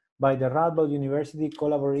 2002 by the Radboud University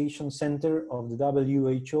Collaboration Center of the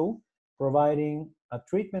WHO, providing a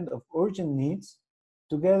treatment of urgent needs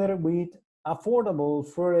together with affordable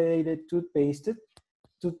fluoridated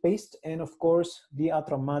toothpaste, and of course, the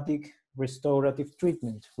atraumatic restorative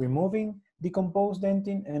treatment, removing decomposed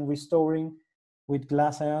dentin and restoring with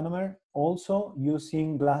glass ionomer, also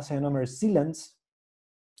using glass ionomer sealants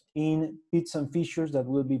in pits and fissures that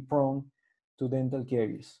will be prone to dental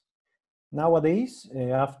caries. Nowadays,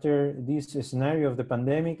 after this scenario of the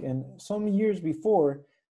pandemic and some years before,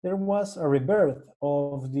 there was a rebirth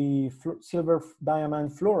of the silver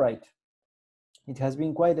diamond fluoride. It has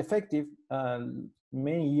been quite effective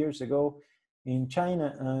many years ago in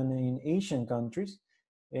China and in Asian countries.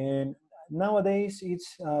 And nowadays,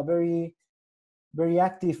 it's a very, very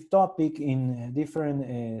active topic in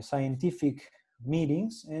different scientific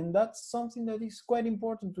meetings. And that's something that is quite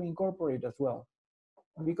important to incorporate as well.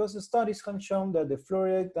 Because the studies have shown that the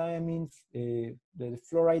fluoride diamine,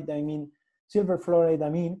 silver fluoride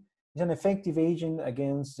diamine is an effective agent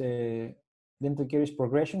against dental caries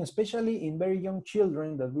progression, especially in very young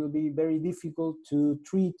children that will be very difficult to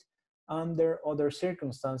treat under other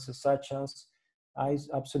circumstances, such as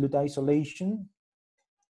absolute isolation,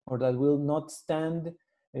 or that will not stand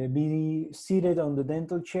be seated on the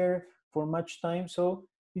dental chair for much time. So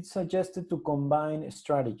it's suggested to combine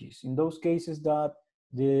strategies. In those cases that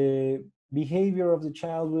the behavior of the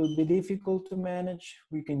child will be difficult to manage,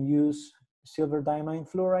 we can use silver diamine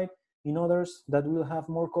fluoride. In others that will have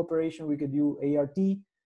more cooperation, we could do ART.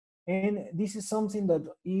 And this is something that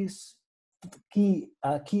is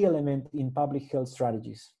a key element in public health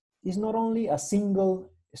strategies. It's not only a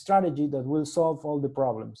single strategy that will solve all the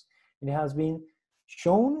problems. It has been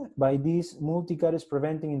shown by this multi-caries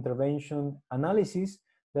preventing intervention analysis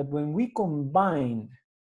that when we combine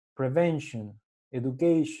prevention,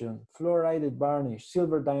 education, fluoridated varnish,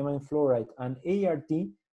 silver diamine fluoride, and ART,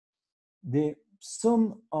 the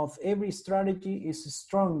sum of every strategy is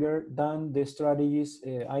stronger than the strategies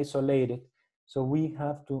isolated. So we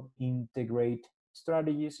have to integrate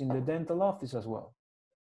strategies in the dental office as well.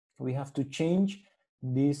 We have to change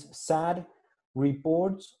these sad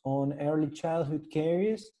reports on early childhood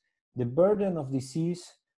caries, the burden of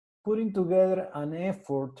disease, putting together an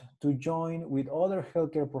effort to join with other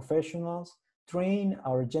healthcare professionals, train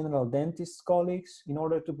our general dentist colleagues in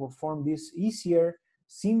order to perform these easier,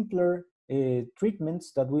 simpler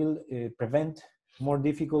treatments that will prevent more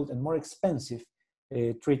difficult and more expensive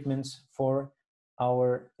treatments for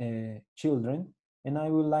our children. And I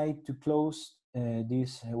would like to close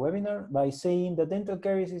this webinar by saying that dental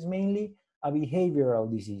caries is mainly a behavioral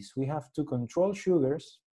disease. We have to control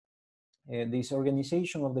sugars, this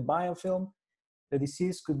organization of the biofilm. The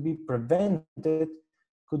disease could be prevented,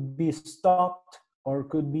 could be stopped, or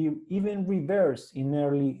could be even reversed in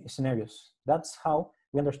early scenarios. That's how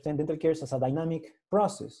we understand dental caries as a dynamic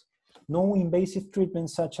process. No invasive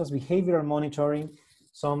treatments such as behavioral monitoring.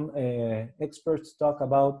 Some experts talk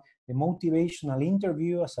about the motivational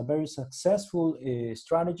interview as a very successful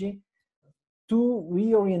strategy to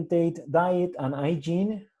reorientate diet and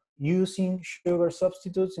hygiene using sugar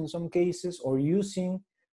substitutes in some cases, or using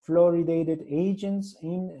fluoridated agents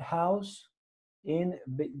in-house,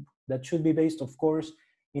 that should be based, of course,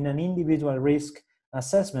 in an individual risk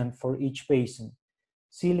assessment for each patient.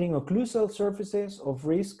 Sealing occlusal surfaces of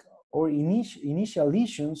risk or initial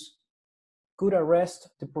lesions could arrest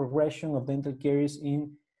the progression of dental caries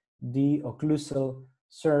in the occlusal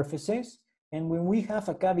surfaces. And when we have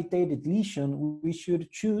a cavitated lesion, we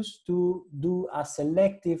should choose to do a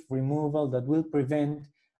selective removal that will prevent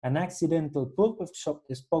an accidental pulp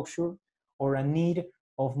exposure or a need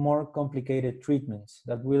of more complicated treatments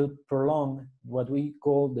that will prolong what we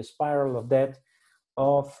call the spiral of death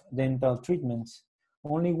of dental treatments.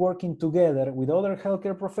 Only working together with other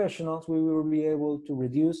healthcare professionals, we will be able to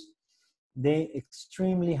reduce the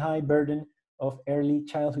extremely high burden of early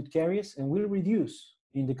childhood caries, and will reduce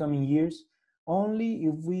in the coming years only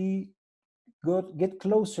if we get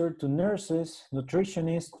closer to nurses,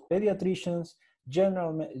 nutritionists, pediatricians,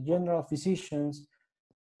 general physicians,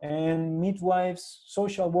 and midwives,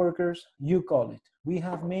 social workers, you call it. We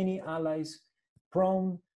have many allies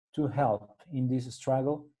prone to help in this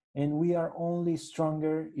struggle, and we are only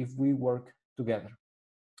stronger if we work together.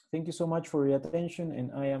 Thank you so much for your attention,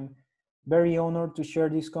 and I am very honored to share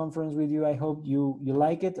this conference with you. I hope you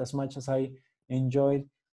like it as much as I enjoyed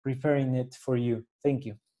preparing it for you. Thank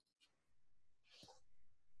you.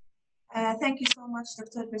 Thank you so much,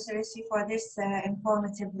 Dr. Pesaressi, for this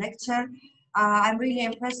informative lecture. I'm really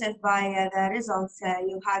impressed by the results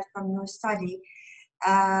you had from your study.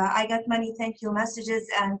 I got many thank you messages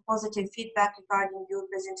and positive feedback regarding your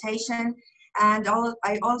presentation. And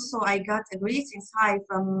I got a great insight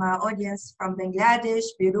from audience from Bangladesh,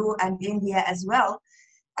 Peru, and India as well.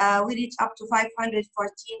 We reached up to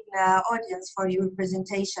 514 audience for your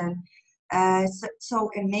presentation. So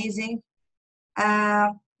amazing.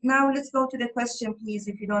 Now let's go to the question, please,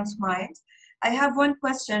 if you don't mind. I have one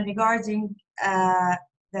question regarding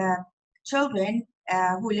the children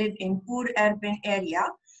who live in poor urban area,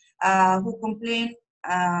 who complain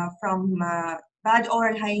from bad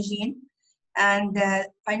oral hygiene and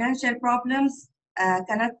financial problems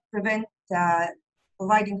cannot prevent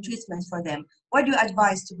providing treatments for them. What do you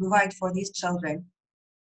advise to provide for these children?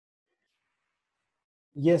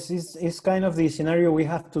 Yes, it's kind of the scenario we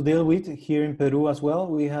have to deal with here in Peru as well.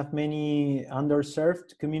 We have many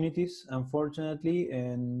underserved communities, unfortunately,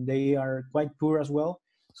 and they are quite poor as well.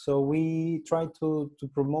 So we try to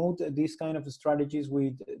promote these kind of strategies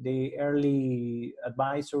with the early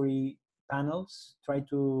advisory panels, try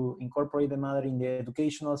to incorporate them either in the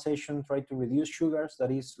educational session, try to reduce sugars.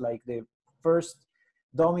 That is like the first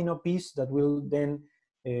domino piece that will then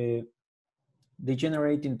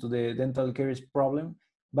degenerate into the dental caries problem.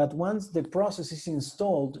 But once the process is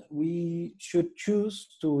installed, we should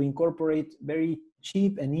choose to incorporate very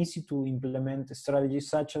cheap and easy to implement strategies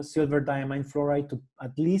such as silver diamine fluoride to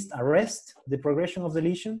at least arrest the progression of the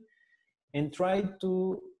lesion and try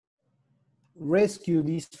to rescue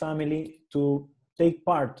this family to take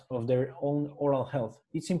part of their own oral health.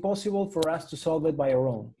 It's impossible for us to solve it by our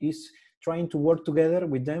own. It's trying to work together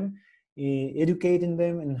with them, educating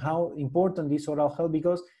them in how important is oral health,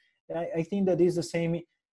 because I think that is the same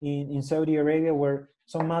in Saudi Arabia, where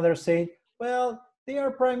some mothers say, well, they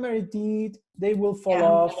are primary teeth, they will fall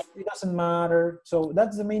off, it doesn't matter. So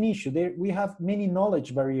that's the main issue. We have many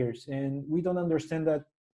knowledge barriers, and we don't understand that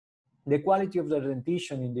the quality of the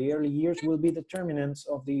dentition in the early years will be determinants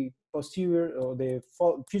of the posterior or the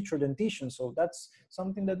future dentition. So that's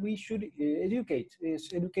something that we should educate,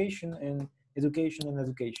 is education and education and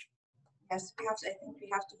education. Yes, I think we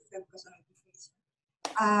have to focus on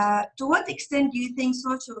education. To what extent do you think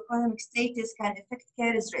socioeconomic status can affect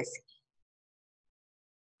caries risk?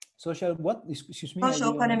 Social what? Excuse me?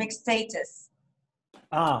 Socioeconomic status.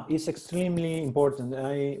 It's extremely important.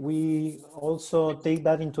 We also take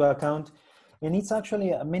that into account, and it's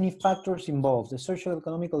actually many factors involved. The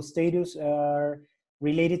socio-economical status are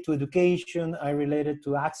related to education, are related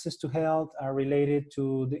to access to health, are related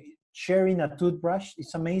to the sharing a toothbrush.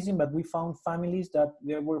 It's amazing, but we found families that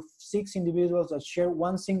there were 6 individuals that share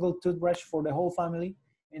one single toothbrush for the whole family,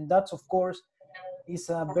 and that's, of course, is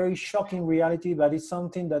a very shocking reality, but it's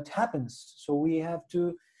something that happens. So we have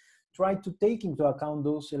to try to take into account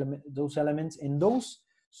those elements, and those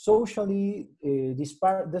socially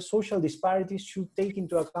the social disparities should take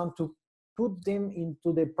into account to put them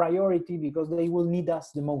into the priority, because they will need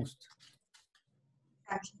us the most.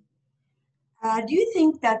 Exactly. Do you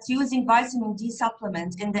think that using vitamin D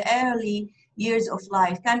supplements in the early years of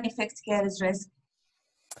life can affect caries risk?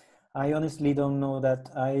 I honestly don't know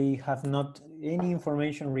that. I have not any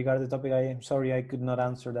information regarding the topic. I am sorry, I could not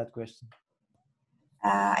answer that question.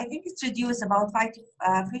 I think it's reduced about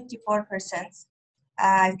 54%.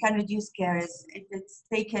 It can reduce caries if it's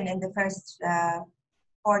taken in the first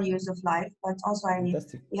 4 years of life, but also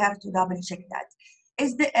we have to double check that.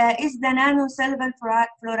 Is the nano silver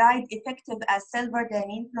fluoride effective as silver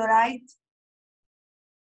diamine fluoride?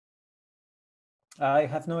 I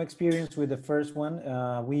have no experience with the first one.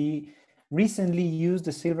 We recently used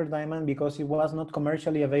the silver diamond because it was not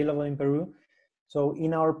commercially available in Peru. So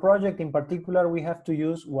in our project in particular, we have to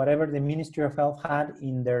use whatever the Ministry of Health had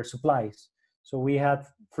in their supplies. So we have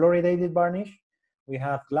fluoridated varnish, we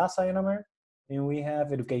have glass ionomer, and we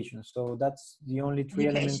have education. So that's the only 3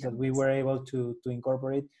 elements that we were able to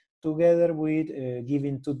incorporate, together with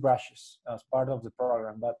giving toothbrushes as part of the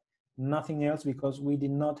program, but nothing else, because we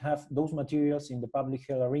did not have those materials in the public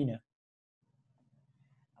health arena.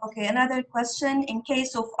 Okay, another question. In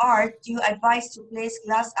case of art, do you advise to place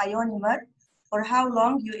glass ionomer? For how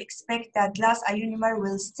long you expect that glass ionomer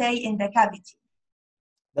will stay in the cavity?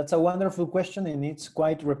 That's a wonderful question, and it's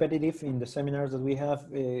quite repetitive in the seminars that we have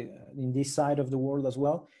in this side of the world as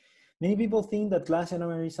well. Many people think that glass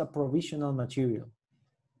ionomer is a provisional material,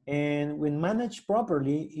 and when managed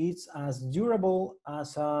properly, it's as durable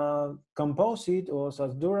as a composite or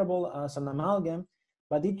as durable as an amalgam,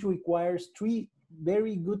 but it requires 3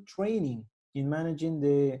 very good training in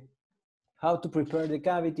managing how to prepare the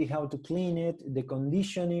cavity, how to clean it, the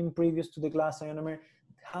conditioning previous to the glass ionomer,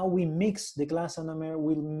 how we mix the glass ionomer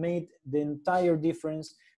will make the entire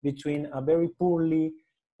difference between a very poorly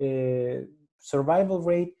survival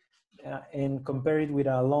rate and compare it with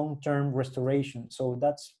a long-term restoration. So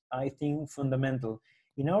that's, I think, fundamental.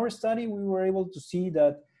 In our study, we were able to see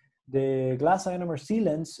that the glass ionomer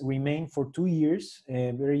sealants remain for 2 years,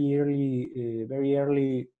 very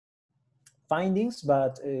early findings,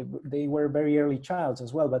 but they were very early trials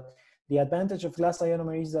as well. But the advantage of glass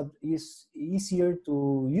ionomer is that it's easier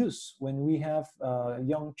to use when we have a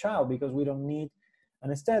young child, because we don't need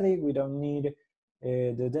anesthetic, we don't need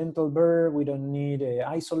the dental burr, we don't need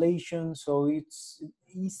isolation, so it's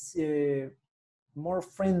more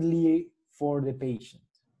friendly for the patient.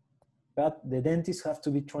 But the dentists have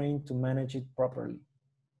to be trained to manage it properly.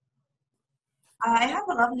 I have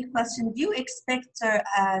a lovely question. Do you expect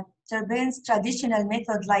Turbine's traditional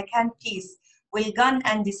method like handpiece will gone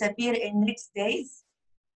and disappear in next days?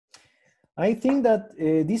 I think that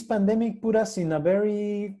this pandemic put us in a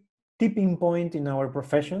very tipping point in our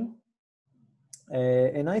profession.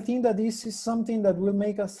 And I think that this is something that will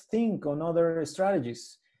make us think on other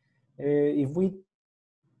strategies. If we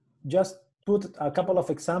just put a couple of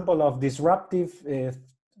examples of disruptive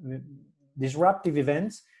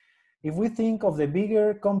events, if we think of the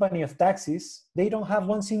bigger company of taxis, they don't have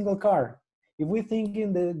one single car. If we think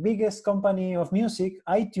in the biggest company of music,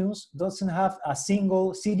 iTunes doesn't have a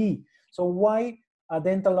single CD. So why a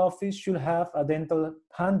dental office should have a dental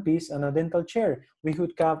handpiece and a dental chair. We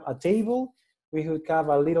could have a table, we could have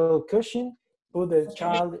a little cushion, put the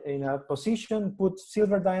child in a position, put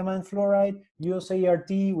silver diamond fluoride, use ART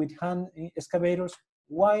with hand excavators.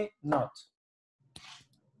 Why not?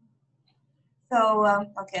 So,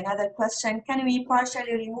 okay, another question. Can we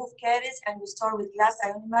partially remove caries and restore with glass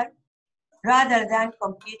ionomer rather than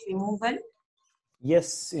complete removal?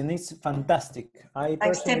 Yes, and it's fantastic. I Like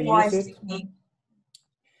personally use stepwise it. technique.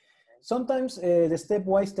 Sometimes the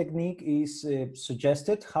stepwise technique is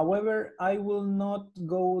suggested. However, I will not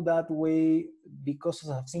go that way because of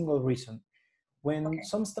a single reason. When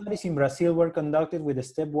some studies in Brazil were conducted with the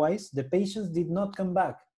stepwise, the patients did not come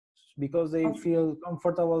back because they feel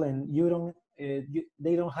comfortable and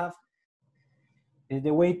they don't have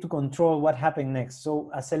the way to control what happened next. So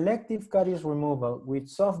a selective caries removal with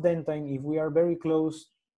soft dentin, if we are very close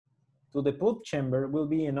to the pulp chamber, will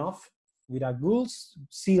be enough. With a good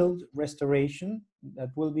sealed restoration,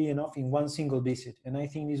 that will be enough in one single visit. And I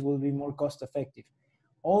think this will be more cost effective.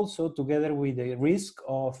 Also, together with the risk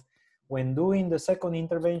of when doing the second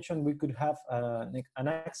intervention, we could have an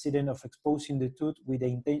accident of exposing the tooth with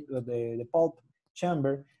the pulp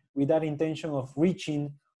chamber with that intention of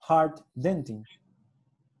reaching hard dentin.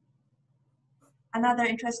 Another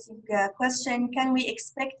interesting question. Can we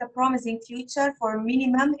expect a promising future for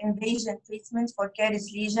minimum invasion treatment for caries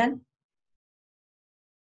lesion?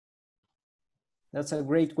 That's a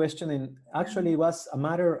great question, and actually it was a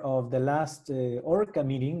matter of the last ORCA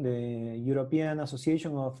meeting. The European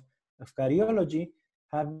Association of Cariology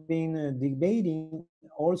have been debating.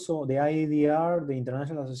 Also, the IADR, the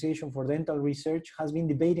International Association for Dental Research, has been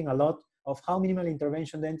debating a lot of how minimal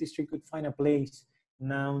intervention dentistry could find a place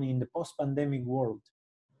now in the post-pandemic world.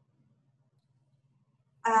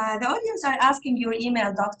 The audience are asking your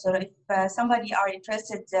email, doctor, if somebody are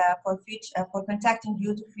interested for contacting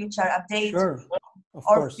you to future updates. Sure, of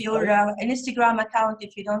or course. your Instagram account,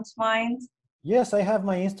 if you don't mind. Yes, I have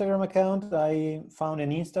my Instagram account. I found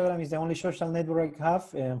an Instagram. It's the only social network I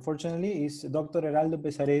have, unfortunately. It's Dr. Eraldo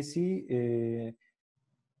Pesaressi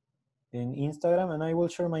in Instagram, and I will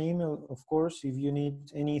share my email, of course, if you need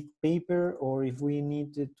any paper or if we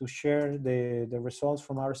need to share the results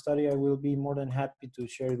from our study. I will be more than happy to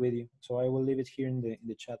share it with you. So I will leave it here in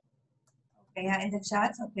the chat. Okay, yeah, in the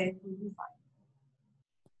chat. Okay, it will be fine.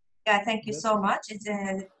 Yeah, thank you so much. It's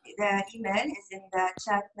the email is in the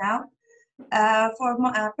chat now.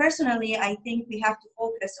 Personally, I think we have to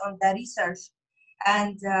focus on the research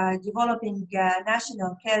and developing a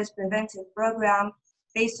national caries preventive program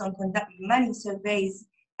based on conducting many surveys,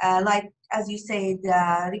 like, as you said,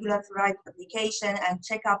 regular fluoride application and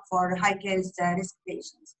checkup for high caries risk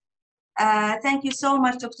patients. Thank you so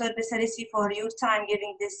much, Dr. Pesaressi, for your time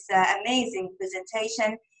giving this amazing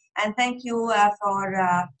presentation. And thank you for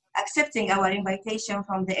accepting our invitation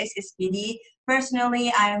from the SSPD.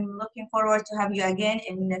 Personally, I'm looking forward to have you again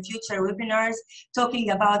in the future webinars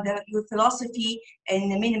talking about your philosophy in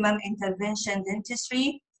the minimum intervention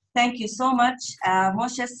dentistry. Thank you so much.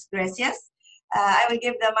 Muchas gracias. I will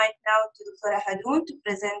give the mic now to Dr. Hodoun to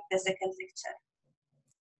present the second lecture.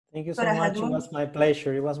 Thank you so much. It was my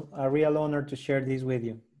pleasure. It was a real honor to share this with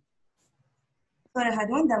you. Dr.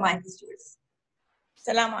 Hodoun, the mic is yours.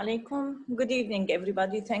 Assalamu alaikum. Good evening,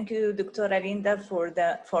 everybody. Thank you, Dr. Arinda,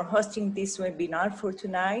 for hosting this webinar for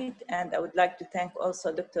tonight. And I would like to thank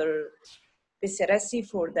also Dr. Pesaressi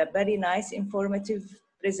for the very nice, informative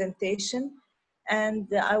presentation.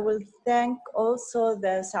 And I will thank also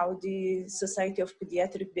the Saudi Society of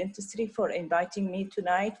Pediatric Dentistry for inviting me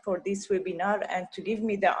tonight for this webinar and to give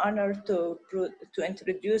me the honor to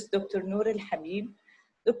introduce Dr. Noor Habib.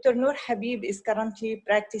 Dr. Noor Habib is currently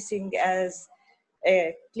practicing as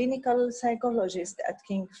a clinical psychologist at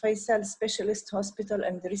King Faisal Specialist Hospital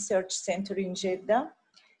and Research Center in Jeddah.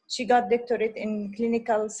 She got doctorate in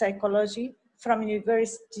clinical psychology from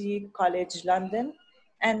University College London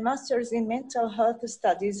and master's in mental health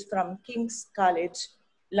studies from King's College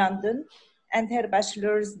London and her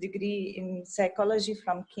bachelor's degree in psychology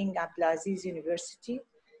from King Abdulaziz University.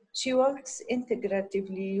 She works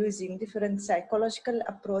integratively using different psychological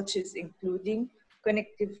approaches including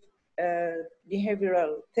cognitive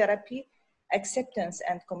behavioral therapy, acceptance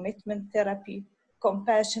and commitment therapy,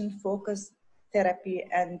 compassion-focused therapy,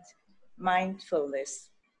 and mindfulness.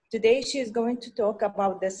 Today, she is going to talk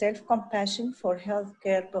about the self-compassion for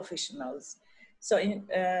healthcare professionals. So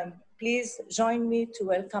please join me to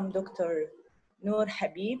welcome Dr. Noor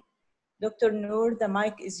Habib. Dr. Noor, the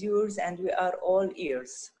mic is yours and we are all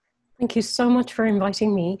ears. Thank you so much for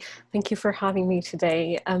inviting me. Thank you for having me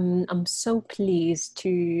today. I'm so pleased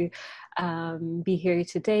to be here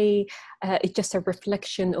today. It's just a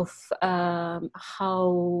reflection of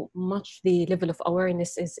how much the level of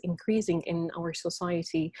awareness is increasing in our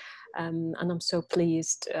society. And I'm so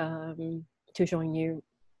pleased to join you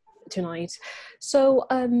tonight. So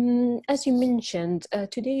as you mentioned,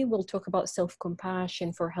 today we'll talk about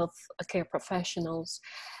self-compassion for healthcare professionals.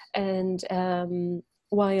 And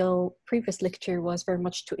while previous lecture was very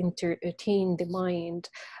much to entertain the mind,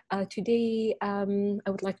 today I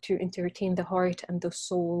would like to entertain the heart and the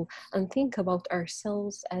soul and think about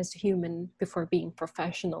ourselves as human before being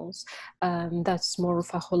professionals. That's more of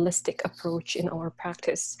a holistic approach in our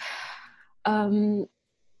practice.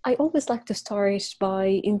 I always like to start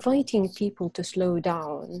by inviting people to slow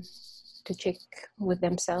down, to check with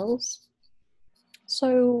themselves.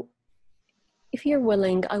 So if you're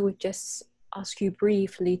willing, I would just ask you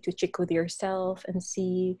briefly to check with yourself and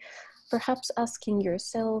see, perhaps asking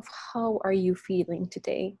yourself, how are you feeling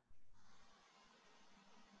today?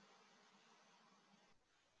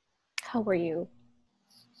 How are you?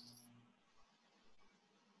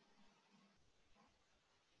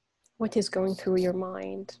 What is going through your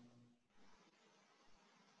mind?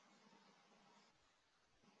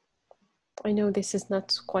 I know this is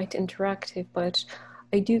not quite interactive, but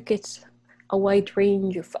I do get a wide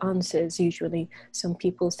range of answers usually. Some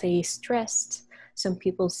people say stressed, some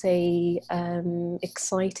people say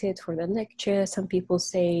excited for the lecture, some people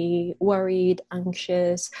say worried,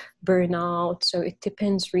 anxious, burnout. So it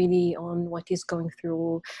depends really on what is going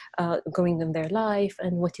in their life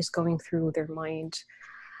and what is going through their mind.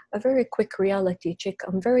 A very quick reality check.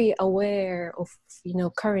 I'm very aware of,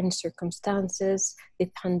 current circumstances,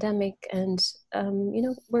 the pandemic, and,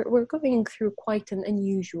 we're going through quite an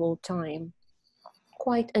unusual time,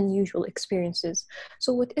 quite unusual experiences.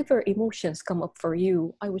 So whatever emotions come up for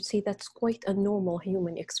you, I would say that's quite a normal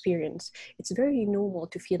human experience. It's very normal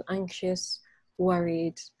to feel anxious,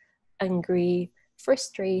 worried, angry,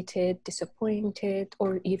 frustrated, disappointed,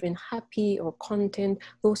 or even happy or content.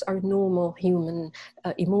 Those are normal human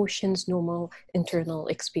emotions, normal internal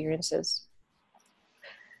experiences.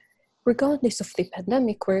 Regardless of the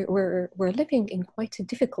pandemic, we're living in quite a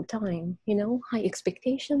difficult time, high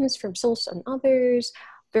expectations from selves and others,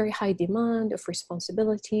 very high demand of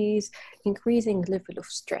responsibilities, increasing level of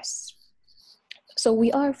stress. So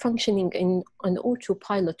we are functioning in an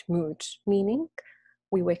autopilot mode, meaning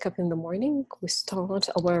we wake up in the morning, we start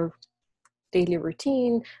our daily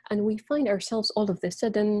routine, and we find ourselves all of a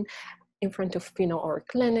sudden in front of our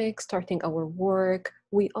clinic, starting our work.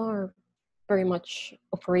 We are very much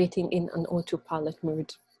operating in an autopilot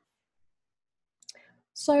mode.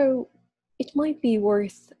 So it might be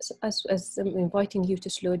worth, as I'm inviting you to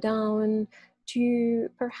slow down, to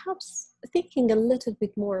perhaps thinking a little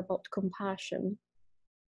bit more about compassion.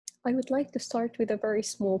 I would like to start with a very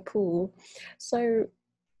small pool. So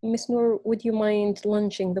Ms. Noor, would you mind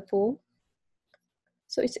launching the pool?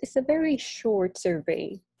 So it's a very short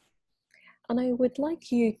survey. And I would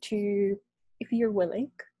like you to, if you're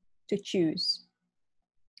willing, to choose.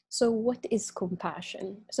 So what is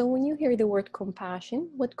compassion? So when you hear the word compassion,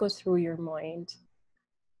 what goes through your mind?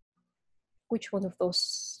 Which one of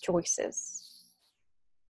those choices?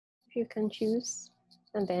 If you can choose,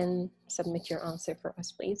 and then submit your answer for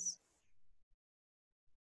us, please.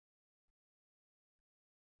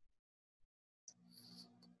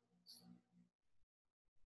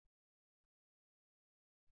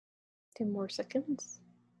 Ten more seconds.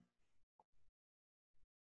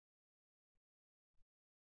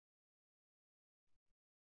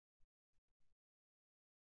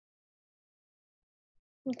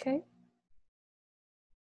 Okay.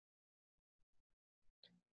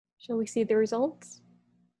 Shall we see the results?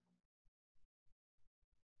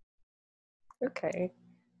 Okay,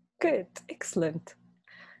 good, excellent.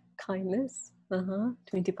 Kindness,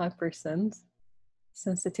 25%.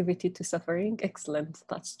 Sensitivity to suffering, excellent,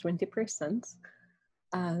 that's 20%.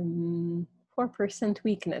 4%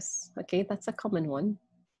 weakness, okay, that's a common one.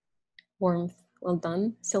 Warmth, well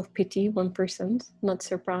done. Self-pity, 1%, not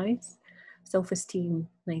surprised. Self-esteem,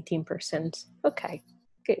 19%. Okay,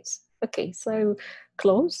 good. Okay, so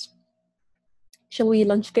close. Shall we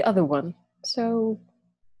launch the other one? So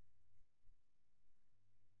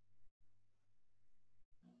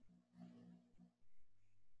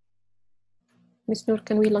Ms. Noor,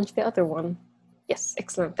 can we launch the other one? Yes,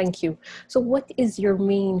 excellent, thank you. So what is your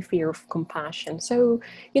main fear of compassion? So,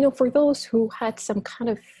 for those who had some kind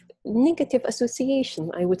of negative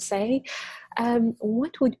association, I would say,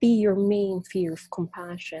 what would be your main fear of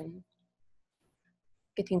compassion?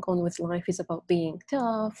 Getting on with life is about being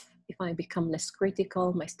tough, If I become less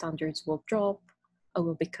critical, my standards will drop. I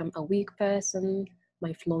will become a weak person.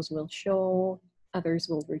 My flaws will show. Others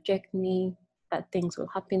will reject me. Bad things will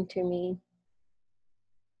happen to me.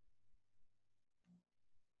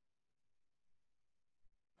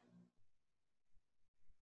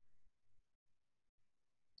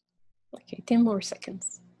 Okay, 10 more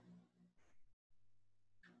seconds.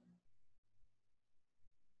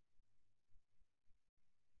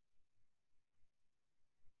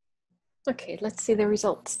 Okay, let's see the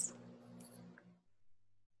results.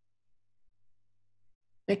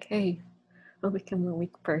 Okay, I'll become a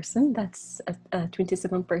weak person. That's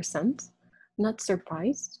 27%. Not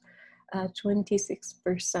surprised.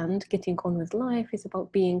 26% getting on with life is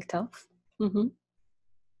about being tough. And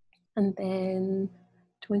then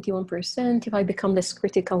 21%, if I become less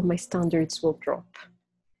critical, my standards will drop.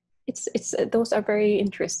 Those are very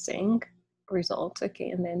interesting results. Okay,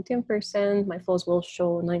 and then 10%, my flaws will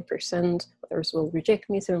show. 9%, others will reject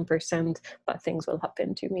me. 7%, bad things will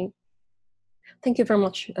happen to me. Thank you very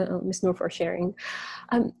much, Ms. Noor, for sharing.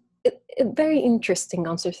 A very interesting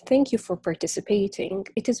answer. Thank you for participating.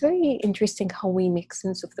 It is very interesting how we make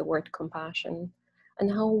sense of the word compassion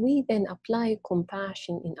and how we then apply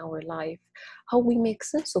compassion in our life, how we make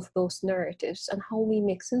sense of those narratives and how we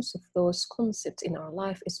make sense of those concepts in our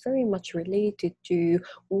life is very much related to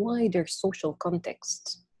wider social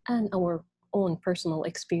contexts and our own personal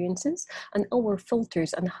experiences and our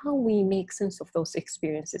filters and how we make sense of those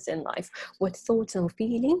experiences in life. What thoughts and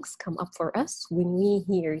feelings come up for us when we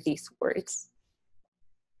hear these words.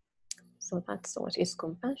 So that's what is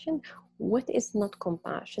compassion. What is not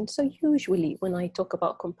compassion? So usually when I talk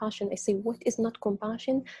about compassion, I say, what is not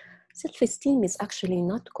compassion? Self-esteem is actually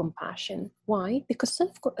not compassion. Why? Because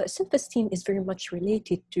self-esteem is very much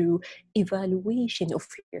related to evaluation of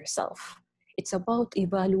yourself. It's about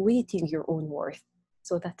evaluating your own worth.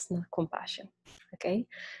 So that's not compassion, okay?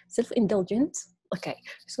 Self-indulgence, okay.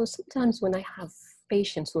 So sometimes when I have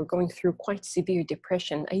patients who are going through quite severe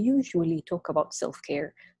depression, I usually talk about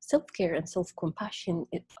self-care. Self-care and self-compassion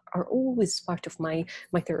are always part of my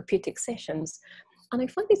therapeutic sessions. And I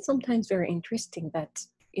find it sometimes very interesting that,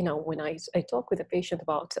 you know, when I talk with a patient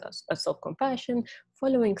about self-compassion,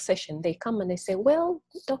 following session, they come and they say, well,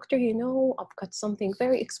 doctor, you know, I've got something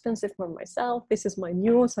very expensive for myself. This is my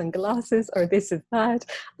new sunglasses or this is that.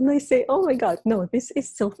 And I say, oh my God, no, this is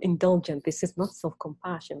self-indulgent. This is not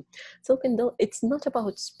self-compassion. It's not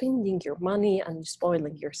about spending your money and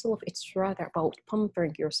spoiling yourself. It's rather about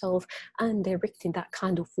pampering yourself and directing that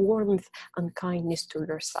kind of warmth and kindness to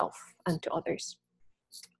yourself and to others.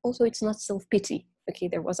 Also, it's not self-pity. Okay,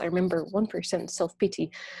 I remember 1%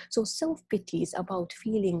 self-pity. So self-pity is about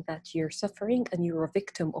feeling that you're suffering and you're a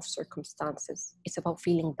victim of circumstances. It's about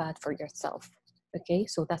feeling bad for yourself. Okay,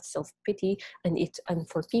 so that's self-pity, and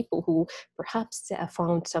for people who perhaps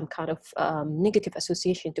found some kind of negative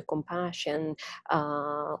association to compassion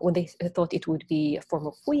when they thought it would be a form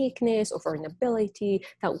of weakness or vulnerability,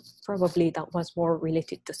 that was more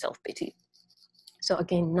related to self-pity. So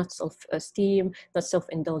again, not self-esteem, not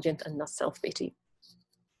self-indulgent, and not self-pity.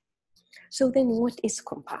 So then what is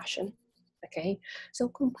compassion? Okay, so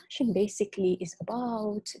compassion basically is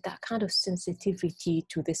about that kind of sensitivity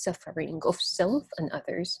to the suffering of self and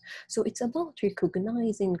others. So it's about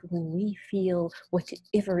recognizing when we feel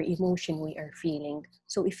whatever emotion we are feeling.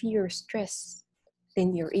 So if you're stressed,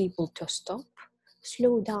 then you're able to stop,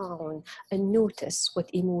 slow down, and notice what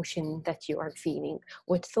emotion that you are feeling,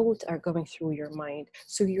 what thoughts are going through your mind.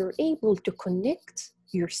 So you're able to connect,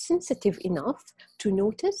 you're sensitive enough to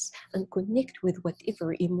notice and connect with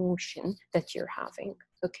whatever emotion that you're having,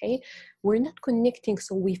 okay? We're not connecting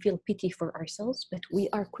so we feel pity for ourselves, but we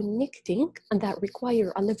are connecting, and that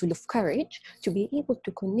requires a level of courage to be able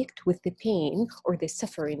to connect with the pain or the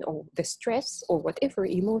suffering or the stress or whatever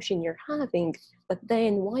emotion you're having. But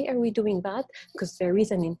then why are we doing that? Because there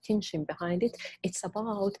is an intention behind it. It's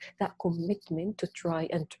about that commitment to try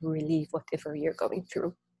and to relieve whatever you're going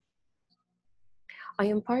through.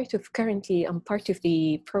 I'm part of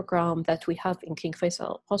the program that we have in King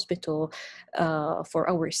Faisal Hospital for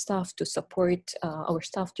our staff to support our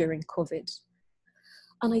staff during COVID.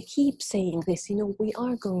 And I keep saying this, you know, we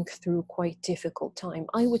are going through quite difficult time.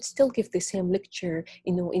 I would still give the same lecture,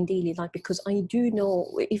 you know, in daily life, because I do know,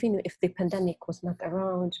 even if the pandemic was not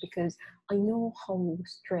around, because I know how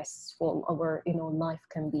stressful our, you know, life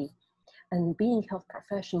can be. and being health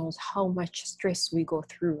professionals, how much stress we go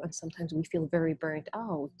through, and sometimes we feel very burnt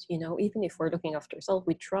out, you know, even if we're looking after ourselves,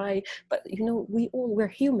 we try, but you know, we're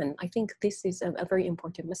human. I think this is a very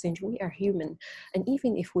important message. We are human, and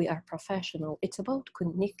even if we are professional, it's about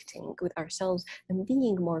connecting with ourselves and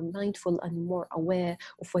being more mindful and more aware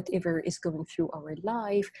of whatever is going through our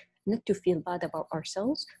life, not to feel bad about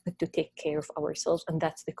ourselves, but to take care of ourselves. And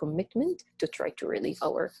that's the commitment to try to relieve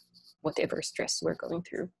our whatever stress we're going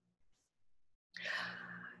through.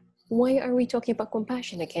 Why are we talking about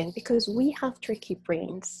compassion again? Because we have tricky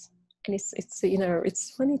brains. And it's you know,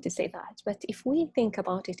 it's funny to say that, but if we think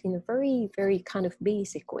about it in a very, very kind of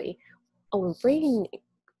basic way, our brain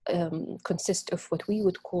consists of what we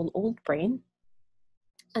would call old brain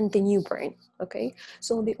and the new brain, okay?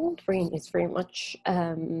 So the old brain is very much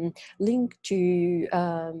linked to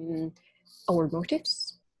our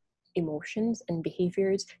motives, emotions, and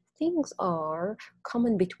behaviors. Things are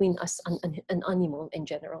common between us and an animal in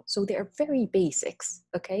general. So they are very basics,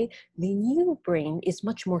 okay? The new brain is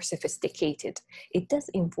much more sophisticated. It does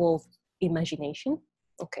involve imagination,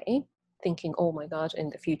 okay? Thinking, oh my God,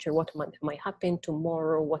 in the future, what might happen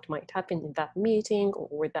tomorrow, what might happen in that meeting or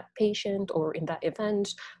with that patient or in that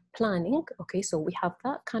event, planning, okay? So we have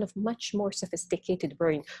that kind of much more sophisticated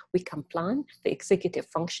brain. We can plan the executive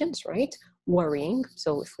functions, right? Worrying,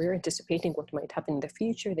 so if we're anticipating what might happen in the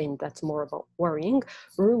future, then that's more about worrying.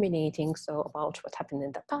 Ruminating, so about what happened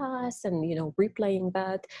in the past and, you know, replaying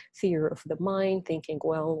that. Fear of the mind, thinking,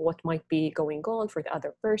 well, what might be going on for the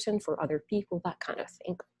other person, for other people, that kind of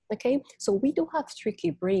thing. Okay, so we do have tricky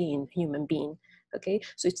brain, human being. Okay,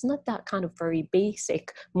 so it's not that kind of very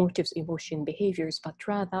basic motives, emotion, behaviors, but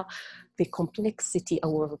rather the complexity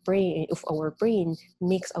of our brain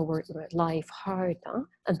makes our life harder,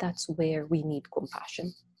 and that's where we need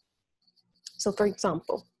compassion. So for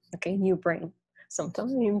example, okay, new brain,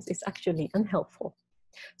 sometimes it's actually unhelpful.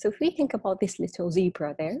 So if we think about this little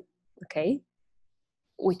zebra there, okay,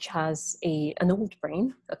 which has an old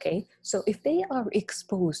brain, okay? So if they are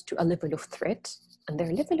exposed to a level of threat and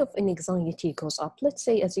their level of anxiety goes up, let's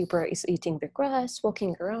say a zebra is eating the grass,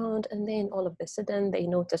 walking around, and then all of a sudden they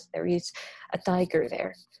notice there is a tiger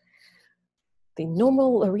there. The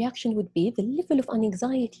normal reaction would be the level of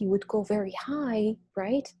anxiety would go very high,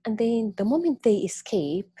 right? And then the moment they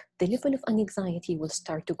escape, the level of anxiety will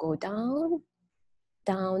start to go down,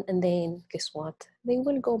 and then guess what? They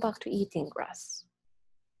will go back to eating grass.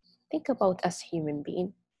 Think about us human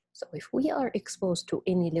beings. So if we are exposed to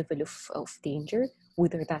any level of danger,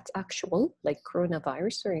 whether that's actual, like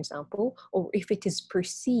coronavirus, for example, or if it is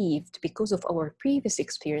perceived because of our previous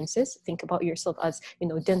experiences, think about yourself as, you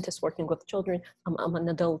know, dentist working with children. I'm an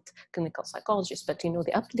adult clinical psychologist, but, you know,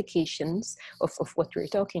 the applications of what we're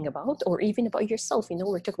talking about, or even about yourself, you know,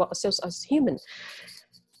 we're talking about ourselves as human.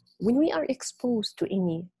 When we are exposed to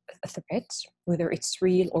any threat, whether it's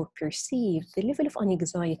real or perceived, the level of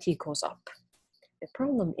anxiety goes up. The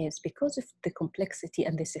problem is because of the complexity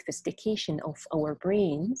and the sophistication of our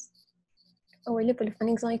brains, our level of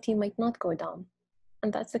anxiety might not go down.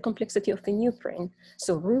 And that's the complexity of the new brain.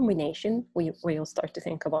 So rumination, we'll start to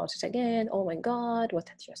think about it again. Oh my God, what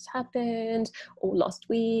had just happened? Oh, last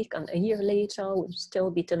week, and a year later, we'll still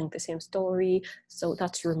be telling the same story. So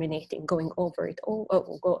that's ruminating, going over it, go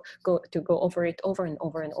over it over and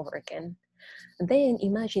over and over again. And then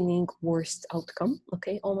imagining worst outcome.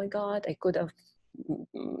 Okay, oh my God,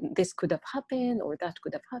 this could have happened or that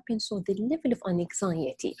could have happened. So the level of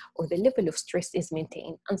anxiety or the level of stress is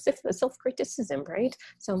maintained. And self-criticism, right?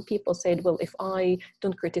 Some people said, well, if I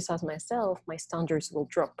don't criticize myself, my standards will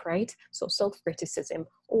drop, right? So self-criticism,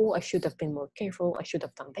 oh, I should have been more careful. I should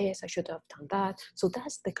have done this. I should have done that. So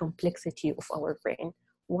that's the complexity of our brain.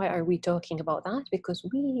 Why are we talking about that? Because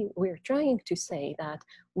we're trying to say that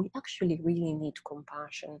we actually really need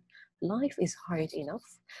compassion. Life is hard enough,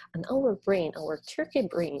 and our tricky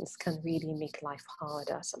brains can really make life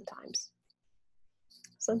harder sometimes.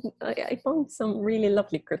 So I found some really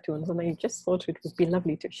lovely cartoons, and I just thought it would be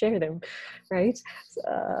lovely to share them, right?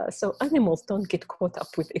 So animals don't get caught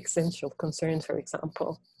up with existential concerns, for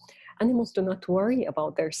example. Animals do not worry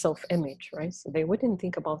about their self-image, right? So they wouldn't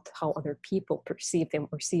think about how other people perceive them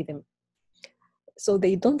or see them. So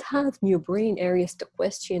they don't have new brain areas to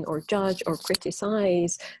question or judge or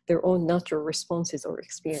criticize their own natural responses or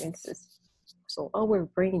experiences. So our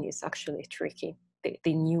brain is actually tricky,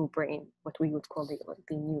 the new brain, what we would call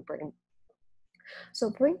the new brain. So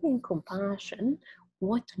bringing compassion,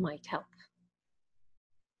 what might help?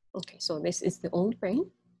 Okay, so this is the old brain,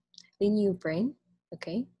 the new brain,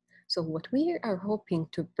 okay? So what we are hoping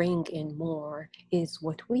to bring in more is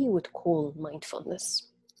what we would call mindfulness.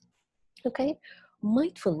 Okay,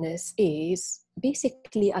 mindfulness is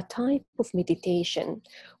basically a type of meditation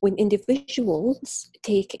when individuals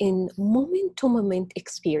take in moment-to-moment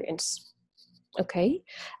experience, okay,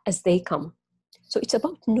 as they come. So it's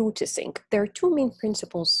about noticing. There are two main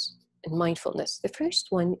principles in mindfulness. The first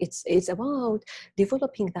one, it's about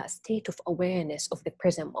developing that state of awareness of the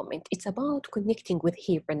present moment. It's about connecting with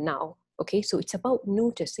here and now. Okay, so it's about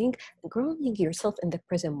noticing, grounding yourself in the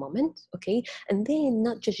present moment, okay, and then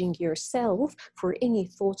not judging yourself for any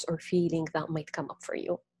thoughts or feeling that might come up for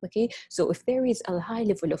you. Okay, so if there is a high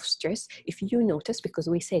level of stress, if you notice, because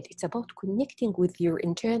we said it's about connecting with your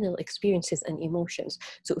internal experiences and emotions.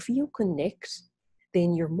 So if you connect,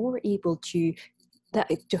 then you're more able to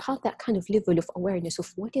have that kind of level of awareness of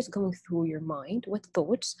what is going through your mind, what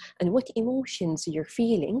thoughts and what emotions you're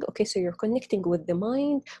feeling. Okay, so you're connecting with the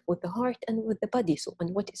mind, with the heart, and with the body. So,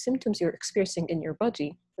 and what symptoms you're experiencing in your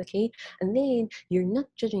body. Okay, and then you're not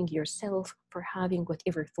judging yourself for having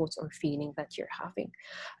whatever thoughts or feeling that you're having.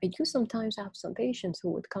 I do sometimes have some patients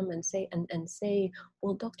who would come and say,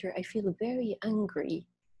 well, doctor, I feel very angry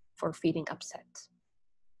for feeling upset.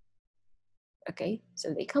 Okay,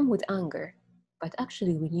 so they come with anger. But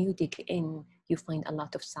actually, when you dig in, you find a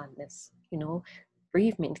lot of sadness, you know,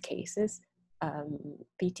 bereavement cases,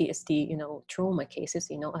 PTSD, you know, trauma cases,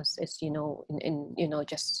 you know, as you know,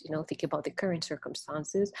 think about the current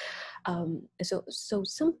circumstances. So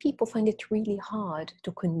some people find it really hard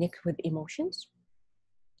to connect with emotions,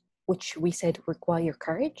 which we said require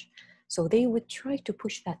courage. So they would try to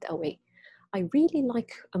push that away. I really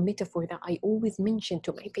like a metaphor that I always mention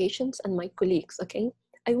to my patients and my colleagues, okay?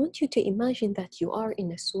 I want you to imagine that you are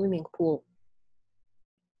in a swimming pool.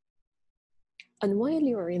 And while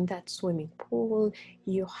you are in that swimming pool,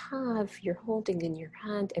 you're holding in your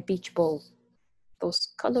hand a beach ball,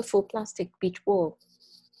 those colorful plastic beach ball.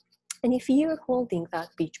 And if you're holding that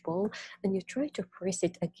beach ball and you try to press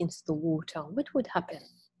it against the water, what would happen?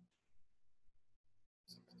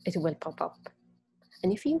 It will pop up.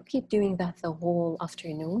 And if you keep doing that the whole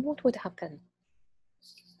afternoon, what would happen?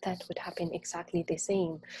 That would happen exactly the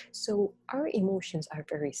same. So our emotions are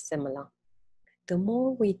very similar. The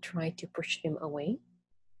more we try to push them away,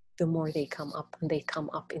 the more they come up, and they come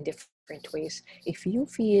up in different ways. If you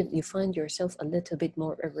feel you find yourself a little bit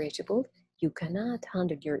more irritable, you cannot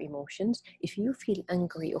handle your emotions. If you feel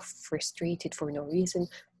angry or frustrated for no reason,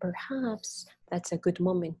 perhaps that's a good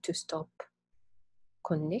moment to stop,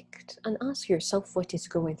 connect, and ask yourself what is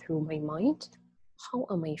going through my mind. How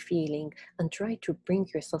am I feeling? And try to bring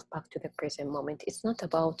yourself back to the present moment. It's not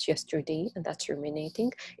about yesterday and that's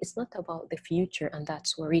ruminating. It's not about the future and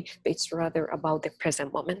that's worry, but it's rather about the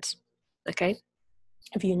present moment. Okay?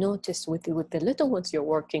 If you notice with the little ones you're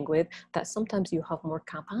working with, that sometimes you have more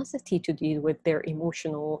capacity to deal with their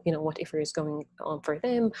emotional, you know, whatever is going on for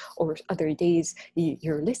them, or other days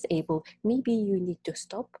you're less able, maybe you need to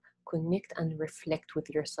stop, connect and reflect with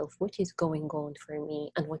yourself. What is going on for me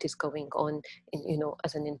and what is going on in, you know,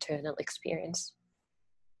 as an internal experience.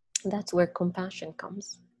 That's where compassion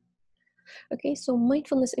comes. Okay, so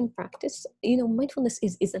mindfulness in practice, you know, mindfulness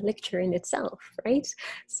is a lecture in itself, right?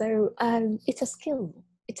 So it's a skill.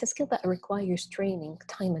 It's a skill that requires training,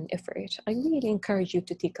 time, and effort. I really encourage you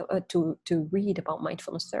to to read about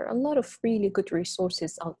mindfulness. There are a lot of really good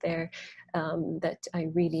resources out there that I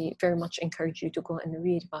really very much encourage you to go and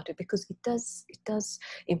read about it, because it does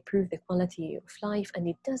improve the quality of life, and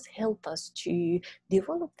it does help us to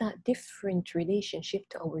develop that different relationship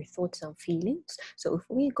to our thoughts and feelings. So if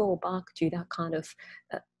we go back to that kind of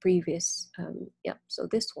previous, so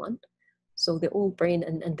this one. So the old brain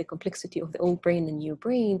and the complexity of the old brain and new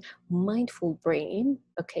brain, mindful brain,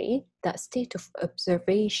 okay, that state of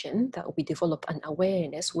observation that we develop and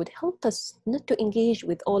awareness would help us not to engage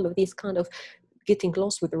with all of these kind of getting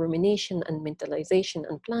lost with the rumination and mentalization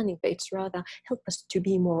and planning, but it's rather help us to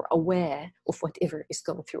be more aware of whatever is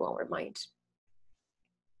going through our mind.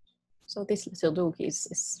 So this little dog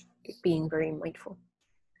is being very mindful.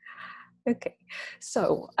 Okay,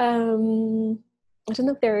 so I don't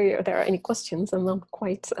know if there are any questions. I'm not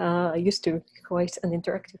quite used to quite an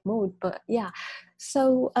interactive mode, but yeah.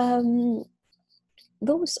 So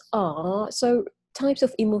those are types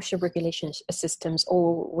of emotion regulation systems,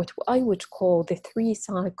 or what I would call the 3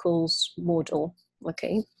 cycles model.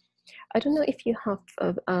 Okay. I don't know if you have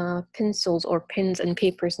pencils or pens and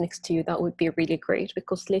papers next to you. That would be really great,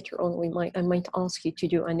 because later on I might ask you to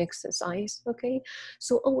do an exercise. Okay,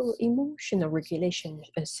 so our emotional regulation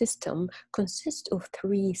system consists of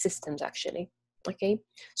 3 systems actually. Okay,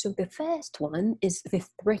 so the first one is the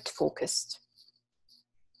threat focused.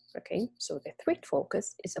 Okay, so the threat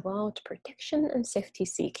focus is about protection and safety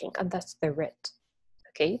seeking, and that's the red.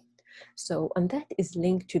 Okay, So, and that is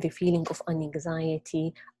linked to the feeling of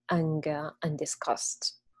anxiety, anger, and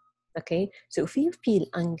disgust. Okay, so if you feel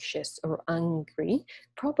anxious or angry,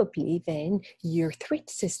 probably then your threat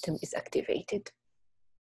system is activated.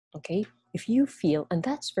 Okay, if you feel, and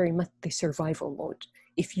that's very much the survival mode.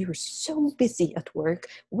 If you're so busy at work,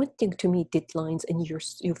 wanting to meet deadlines, and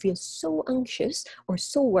you feel so anxious or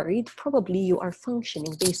so worried, probably you are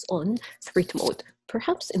functioning based on threat mode.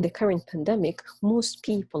 Perhaps in the current pandemic, most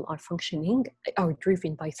people are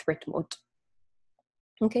driven by threat mode.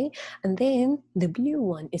 Okay, and then the blue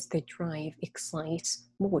one is the drive, excite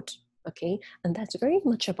mode. Okay, and that's very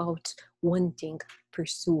much about wanting,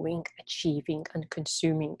 pursuing, achieving, and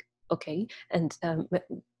consuming. Okay, and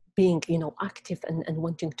being, active and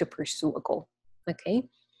wanting to pursue a goal. Okay,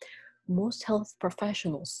 most health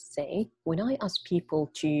professionals say, when I ask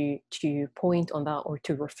people to point on that or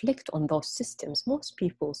to reflect on those systems, most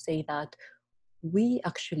people say that we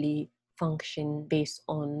actually function based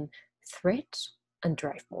on threat and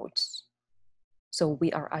drive modes. So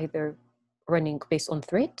we are either running based on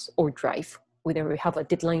threat or drive, whether we have a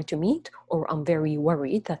deadline to meet or I'm very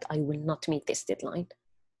worried that I will not meet this deadline.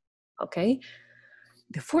 Okay.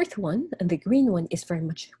 The fourth one, and the green one, is very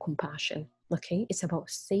much compassion. Okay. It's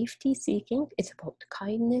about safety seeking. It's about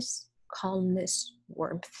kindness, calmness,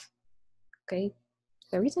 warmth. Okay.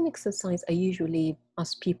 There is an exercise I usually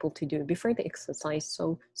ask people to do before the exercise.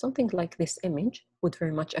 So something like this image would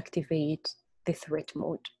very much activate the threat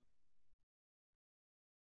mode.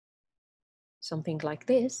 Something like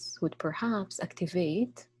this would perhaps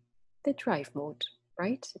activate the drive mode,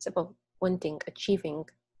 right? It's about wanting, achieving.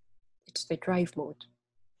 It's the drive mode.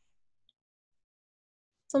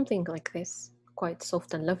 Something like this, quite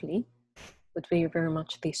soft and lovely, but very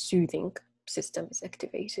much the soothing system is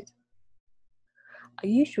activated. I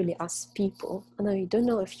usually ask people, and I don't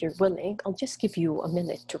know if you're willing, I'll just give you a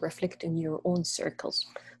minute to reflect in your own circles.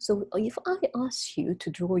 So if I ask you to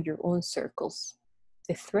draw your own circles,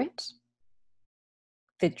 the threat,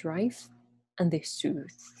 the drive, and the soothe,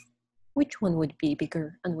 which one would be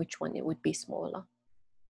bigger and which one it would be smaller?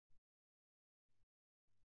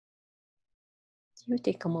 You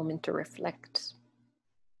take a moment to reflect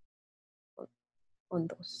on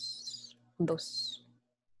those.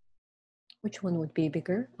 Which one would be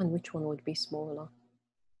bigger and which one would be smaller?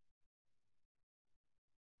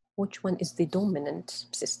 Which one is the dominant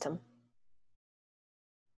system?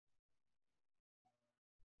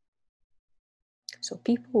 So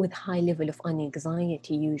people with high level of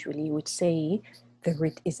anxiety usually would say the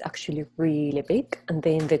red is actually really big, and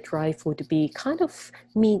then the drive would be kind of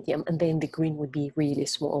medium, and then the green would be really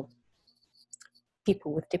small.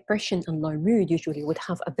 People with depression and low mood usually would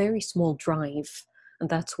have a very small drive. And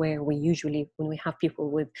that's where we usually, when we have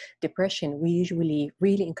people with depression, we usually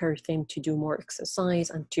really encourage them to do more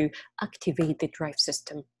exercise and to activate the drive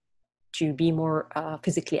system, to be more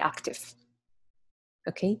physically active.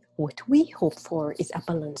 Okay, what we hope for is a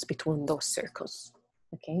balance between those circles.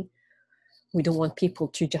 Okay, we don't want people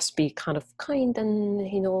to just be kind of kind and,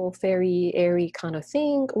 very airy kind of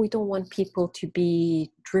thing. We don't want people to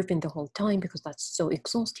be driven the whole time because that's so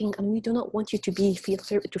exhausting. And we do not want you to feel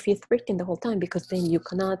threatened the whole time, because then you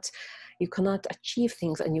cannot achieve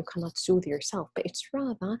things and you cannot soothe yourself. But it's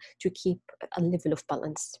rather to keep a level of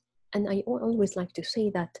balance. And I always like to say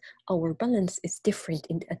that our balance is different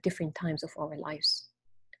at different times of our lives.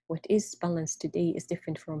 What is balanced today is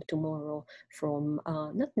different from tomorrow, from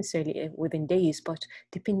not necessarily within days, but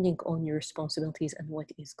depending on your responsibilities and what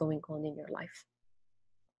is going on in your life.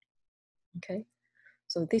 Okay,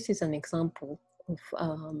 so this is an example of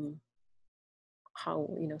how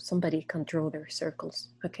somebody can draw their circles.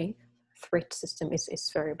 Okay, threat system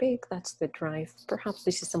is very big. That's the drive. Perhaps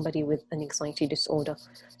this is somebody with an anxiety disorder,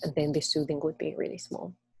 and then the soothing would be really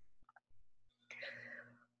small.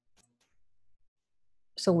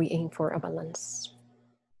 So we aim for a balance.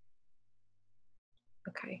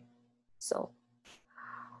 Okay, so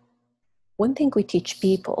one thing we teach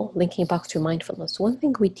people, linking back to mindfulness, one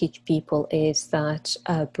thing we teach people is that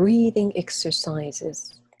breathing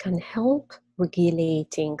exercises can help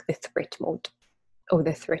regulating the threat mode or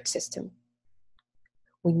the threat system.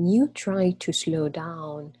 When you try to slow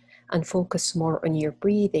down and focus more on your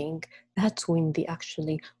breathing, that's when the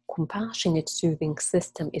actually compassionate soothing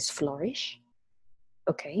system is flourish.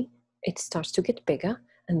 Okay, it starts to get bigger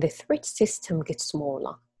and the threat system gets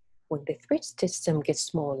smaller. When the threat system gets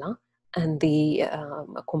smaller and the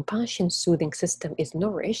compassion soothing system is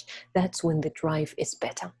nourished, that's when the drive is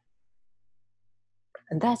better.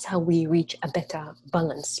 And that's how we reach a better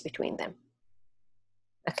balance between them.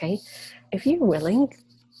 Okay, if you're willing,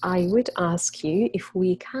 I would ask you if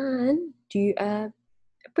we can do a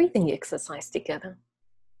breathing exercise together.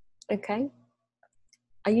 Okay?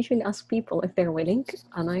 I usually ask people if they're willing,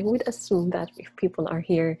 and I would assume that if people are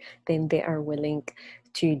here, then they are willing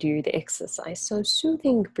to do the exercise. So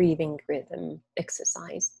soothing breathing rhythm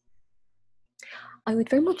exercise. I would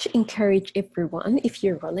very much encourage everyone, if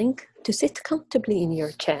you're willing, to sit comfortably in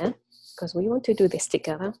your chair, because we want to do this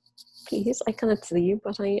together. Please, I cannot see you,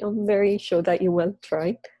 but I am very sure that you will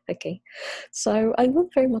try. Okay, so I would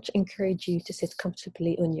very much encourage you to sit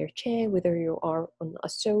comfortably on your chair, whether you are on a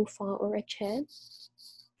sofa or a chair,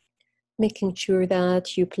 making sure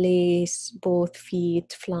that you place both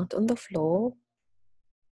feet flat on the floor,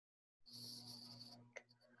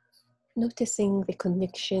 noticing the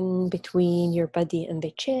connection between your body and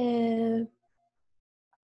the chair.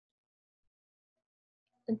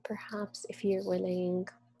 And perhaps, if you're willing,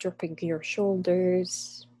 dropping your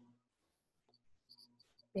shoulders,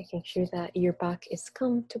 making sure that your back is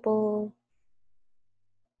comfortable.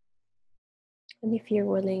 And if you're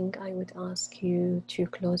willing, I would ask you to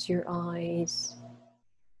close your eyes.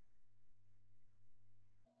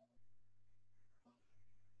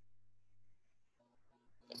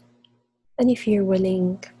 And if you're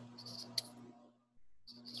willing,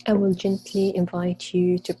 I will gently invite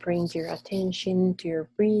you to bring your attention to your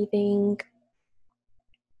breathing.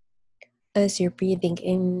 As you're breathing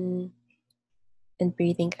in and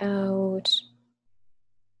breathing out,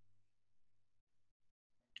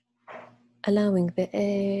 allowing the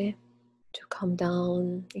air to come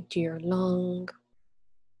down into your lung,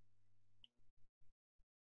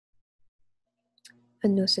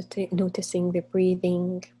 and noticing the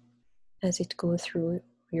breathing as it goes through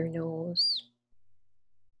your nose.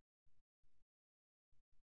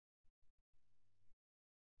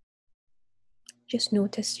 Just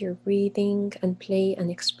notice your breathing and play an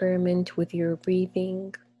experiment with your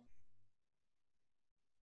breathing.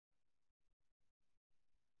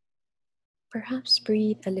 Perhaps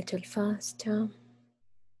breathe a little faster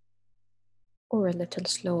or a little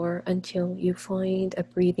slower until you find a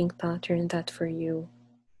breathing pattern that for you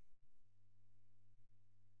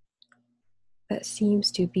that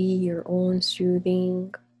seems to be your own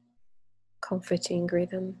soothing, comforting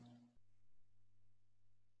rhythm.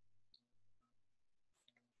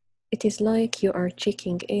 It is like you are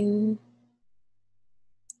checking in,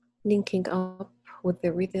 linking up with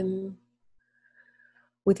the rhythm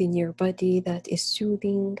within your body that is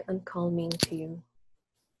soothing and calming to you.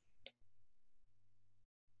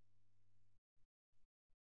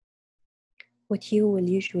 What you will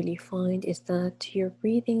usually find is that your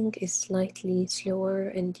breathing is slightly slower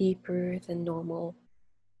and deeper than normal.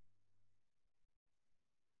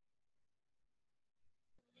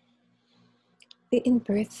 The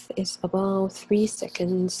in-breath is about 3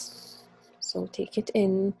 seconds, so take it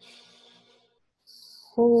in,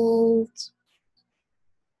 hold,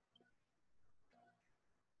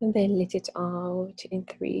 and then let it out in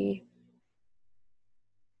 3.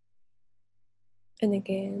 And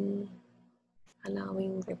again,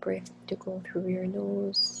 allowing the breath to go through your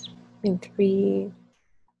nose in 3,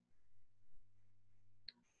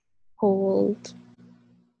 hold,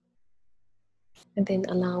 and then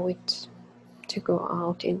allow it to go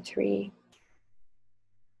out in 3.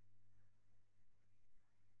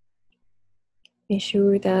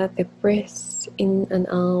 Ensure that the breaths in and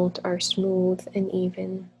out are smooth and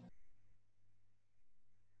even.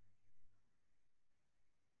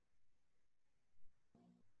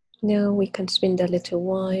 Now we can spend a little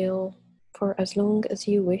while, for as long as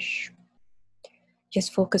you wish,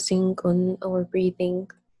 just focusing on our breathing.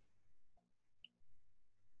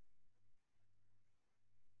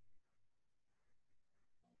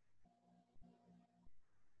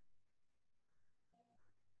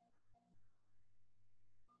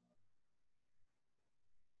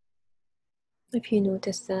 If you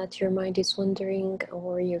notice that your mind is wandering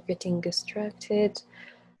or you're getting distracted,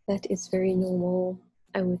 that is very normal.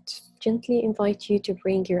 I would gently invite you to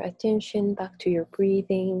bring your attention back to your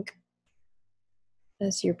breathing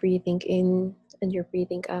as you're breathing in and you're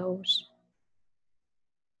breathing out.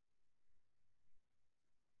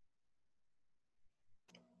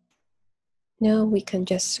 Now we can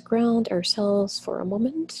just ground ourselves for a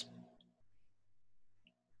moment.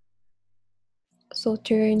 So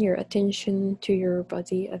turn your attention to your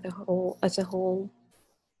body as a whole,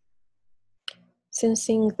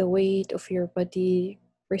 sensing the weight of your body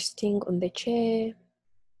resting on the chair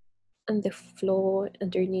and the floor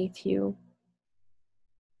underneath you,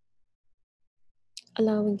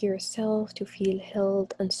 allowing yourself to feel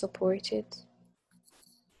held and supported,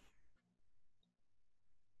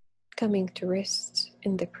 coming to rest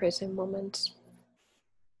in the present moment.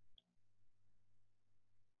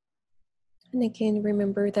 And again,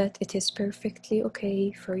 remember that it is perfectly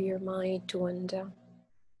okay for your mind to wander.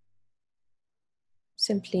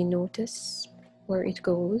 Simply notice where it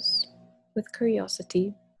goes with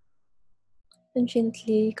curiosity and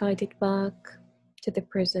gently guide it back to the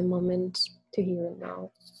present moment, to here and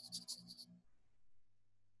now.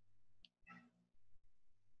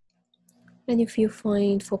 And if you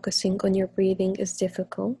find focusing on your breathing is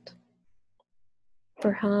difficult,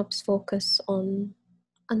 perhaps focus on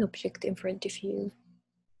an object in front of you.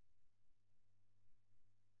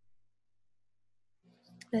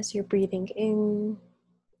 As you're breathing in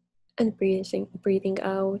and breathing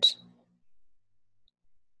out,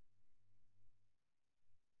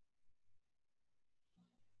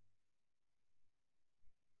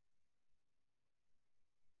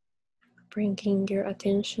 bringing your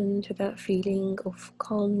attention to that feeling of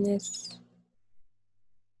calmness.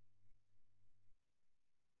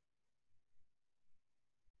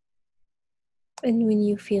 And when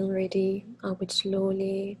you feel ready, I would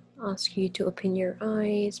slowly ask you to open your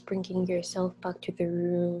eyes, bringing yourself back to the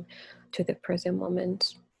room, to the present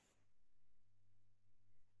moment.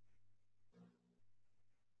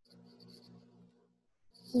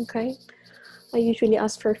 Okay, I usually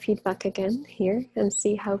ask for feedback again here and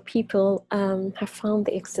see how people have found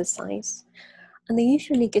the exercise. And I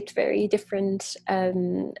usually get very different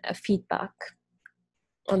feedback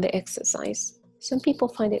on the exercise. Some people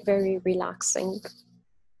find it very relaxing.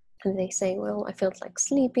 And they say, well, I felt like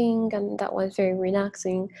sleeping and that was very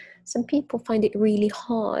relaxing. Some people find it really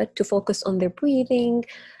hard to focus on their breathing.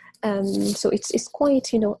 So it's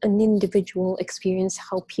quite, an individual experience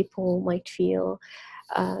how people might feel.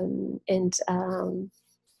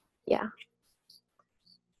 Yeah.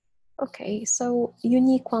 Okay, so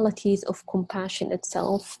unique qualities of compassion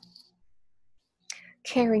itself.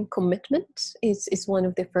 Caring commitment is one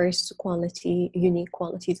of the first unique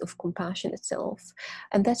qualities of compassion itself.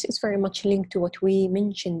 And that is very much linked to what we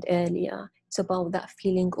mentioned earlier. It's about that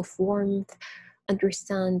feeling of warmth,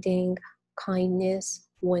 understanding, kindness,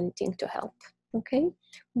 wanting to help. Okay,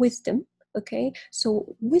 wisdom. Okay,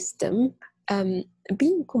 so wisdom,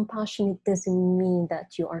 being compassionate doesn't mean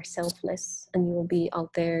that you are selfless and you'll be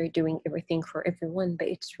out there doing everything for everyone, but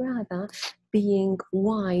it's rather being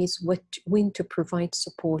wise when to provide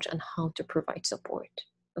support and how to provide support.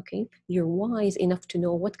 Okay, you're wise enough to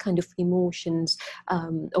know what kind of emotions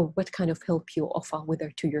or what kind of help you offer,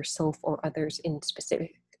 whether to yourself or others in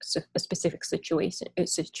specific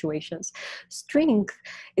situations. Strength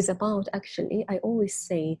is about, actually, I always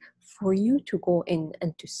say, for you to go in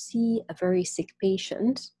and to see a very sick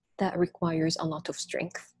patient, that requires a lot of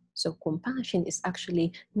strength. So compassion is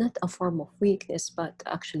actually not a form of weakness, but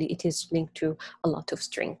actually it is linked to a lot of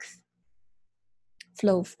strength.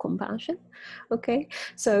 Flow of compassion. Okay,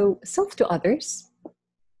 so self to others,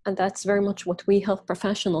 and that's very much what we health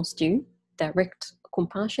professionals do, direct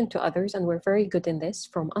compassion to others, and we're very good in this,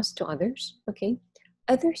 from us to others. Okay,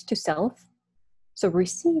 others to self. So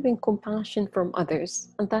receiving compassion from others,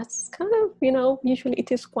 and that's kind of, usually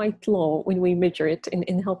it is quite low when we measure it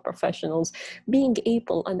in health professionals, being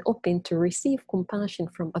able and open to receive compassion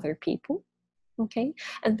from other people, okay?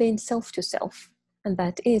 And then self to self, and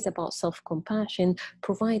that is about self-compassion,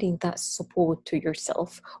 providing that support to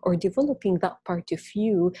yourself or developing that part of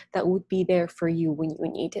you that would be there for you when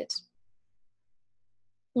you need it,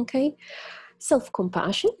 okay?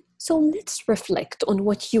 Self-compassion. So let's reflect on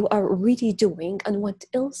what you are already doing and what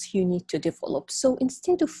else you need to develop. So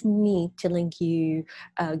instead of me telling you,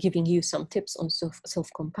 giving you some tips on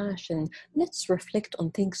self-compassion, let's reflect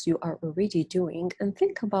on things you are already doing and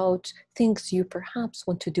think about things you perhaps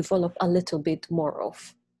want to develop a little bit more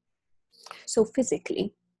of. So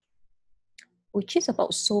physically, which is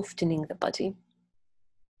about softening the body,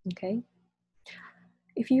 okay?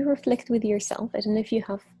 If you reflect with yourself, I don't know if you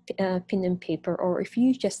have a pen and paper, or if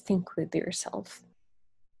you just think with yourself,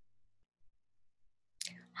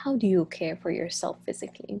 how do you care for yourself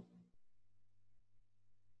physically?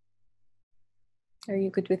 Are you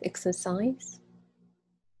good with exercise?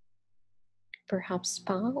 Perhaps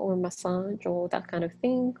spa or massage or that kind of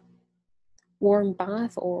thing? Warm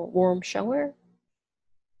bath or warm shower?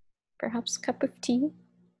 Perhaps cup of tea?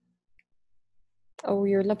 Or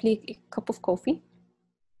your lovely cup of coffee?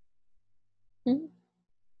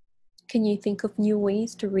 Can you think of new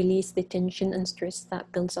ways to release the tension and stress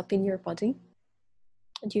that builds up in your body?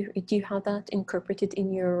 Do you have that incorporated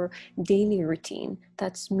in your daily routine?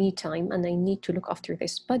 That's me time, and I need to look after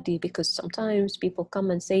this body, because sometimes people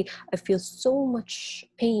come and say, I feel so much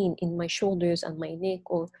pain in my shoulders and my neck,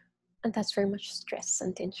 and that's very much stress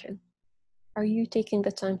and tension. Are you taking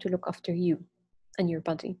the time to look after you and your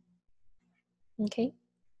body? Okay.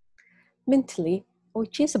 mentally,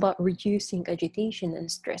 which is about reducing agitation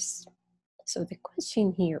and stress. So the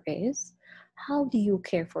question here is, how do you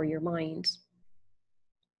care for your mind,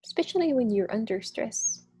 especially when you're under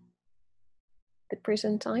stress? The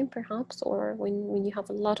present time, perhaps, or when you have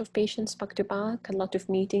a lot of patients back to back, a lot of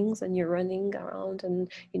meetings, and you're running around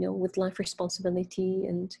and, with life responsibility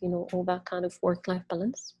and, all that kind of work-life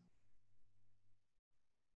balance.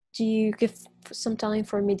 Do you give some time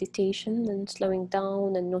for meditation and slowing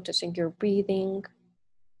down and noticing your breathing?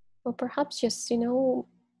 Or perhaps just,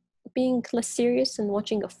 being less serious and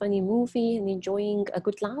watching a funny movie and enjoying a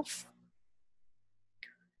good laugh?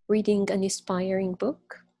 Reading an inspiring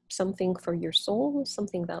book, something for your soul,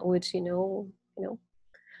 something that would,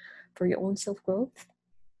 for your own self-growth.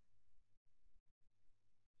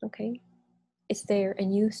 Okay. Is there a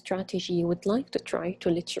new strategy you would like to try to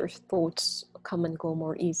let your thoughts come and go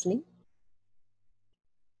more easily?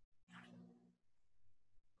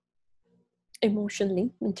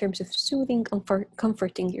 Emotionally, in terms of soothing and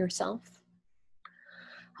comforting yourself,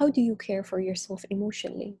 how do you care for yourself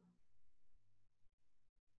emotionally?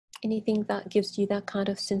 Anything that gives you that kind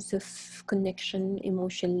of sense of connection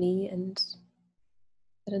emotionally? And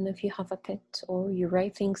I don't know if you have a pet, or you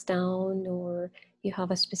write things down, or you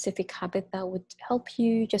have a specific habit that would help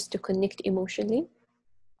you just to connect emotionally.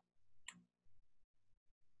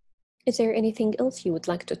 Is there anything else you would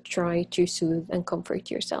like to try to soothe and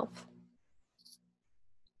comfort yourself?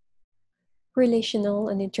 Relational,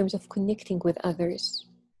 and in terms of connecting with others,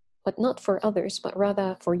 but not for others, but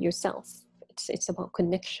rather for yourself. It's about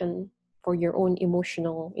connection for your own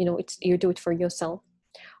emotional, you do it for yourself.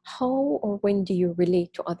 How or when do you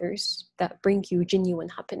relate to others that bring you genuine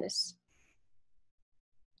happiness?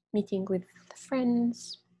 Meeting with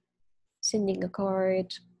friends, sending a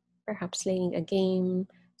card, perhaps playing a game,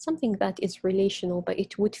 something that is relational, but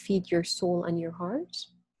it would feed your soul and your heart.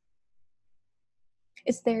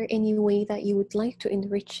 Is there any way that you would like to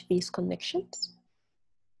enrich these connections?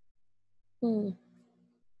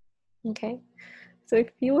 Okay. So if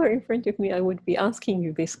you were in front of me, I would be asking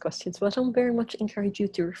you these questions, but I'm very much encourage you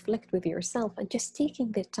to reflect with yourself and just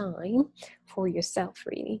taking the time for yourself,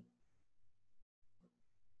 really.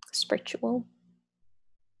 Spiritual.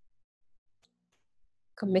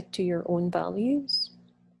 Commit to your own values.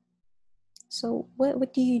 So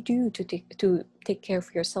what do you do to take care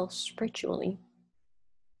of yourself spiritually?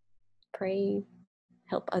 Pray,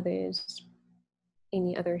 help others,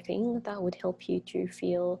 any other thing that would help you to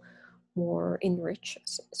feel more enriched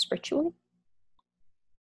spiritually?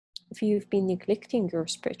 If you've been neglecting your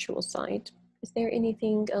spiritual side, is there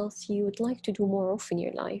anything else you would like to do more often in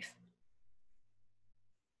your life?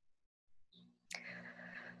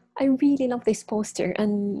 I really love this poster,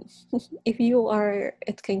 and if you are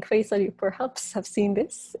at King Faisal, you perhaps have seen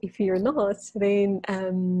this. If you're not, then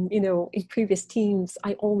in previous teams,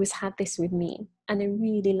 I always had this with me, and I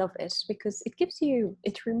really love it because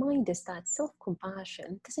it reminds us that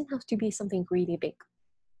self-compassion doesn't have to be something really big.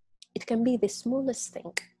 It can be the smallest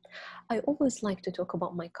thing. I always like to talk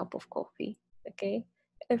about my cup of coffee. Okay,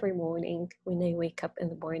 every morning when I wake up in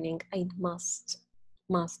the morning, I must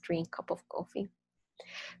drink a cup of coffee.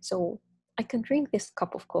 So I can drink this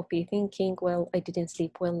cup of coffee thinking, well, I didn't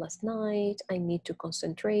sleep well last night, I need to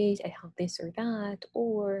concentrate, I have this or that.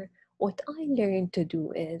 Or what I learned to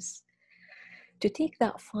do is to take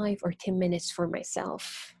that 5 or 10 minutes for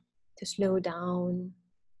myself, to slow down,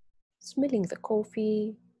 smelling the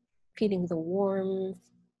coffee, feeling the warmth,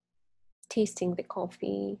 tasting the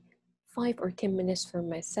coffee, 5 or 10 minutes for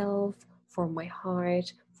myself, for my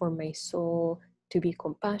heart, for my soul, to be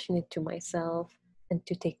compassionate to myself, and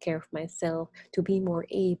to take care of myself, to be more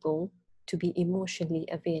able to be emotionally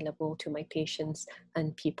available to my patients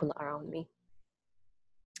and people around me.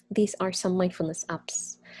 These are some mindfulness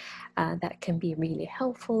apps that can be really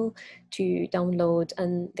helpful to download,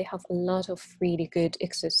 and they have a lot of really good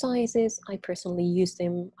exercises. I personally use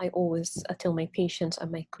them. I always tell my patients and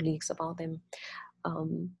my colleagues about them.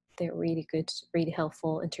 They're really good, really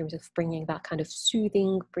helpful in terms of bringing that kind of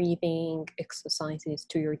soothing breathing exercises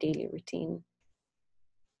to your daily routine.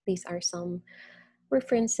 These are some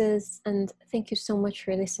references, and thank you so much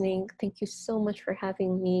for listening. Thank you so much for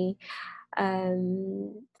having me.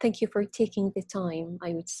 Thank you for taking the time,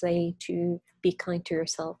 I would say, to be kind to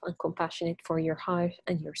yourself and compassionate for your heart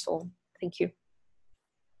and your soul. Thank you.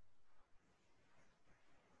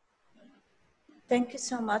 Thank you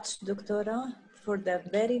so much, Doctora, for the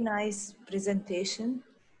very nice presentation.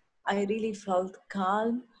 I really felt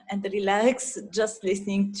calm and relaxed just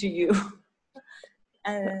listening to you.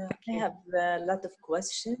 I have a lot of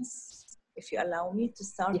questions, if you allow me to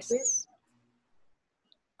start with.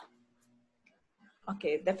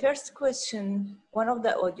 Okay, the first question, one of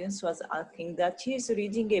the audience was asking that he's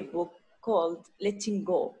reading a book called Letting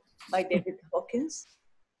Go by David Hawkins,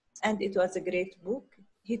 and it was a great book.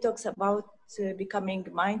 He talks about becoming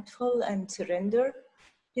mindful and surrender.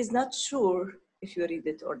 He's not sure if you read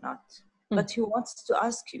it or not, but he wants to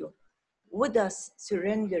ask you, would us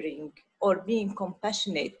surrendering or being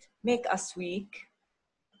compassionate make us weak?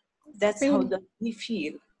 That's how does he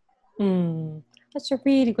feel? That's a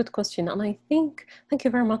really good question. And I think, thank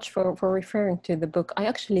you very much for referring to the book. I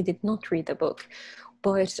actually did not read the book,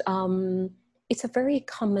 but it's a very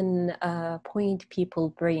common point people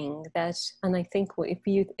bring that, and I think if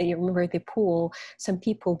you remember the poll, some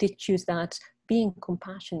people did choose that being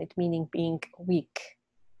compassionate, meaning being weak.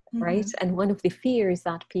 Right? And one of the fears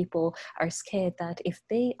that people are scared that if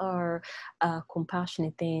they are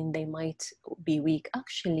compassionate, then they might be weak.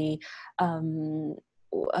 Actually,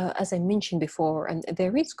 as I mentioned before, and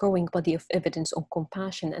there is growing body of evidence on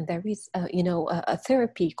compassion, and there is, a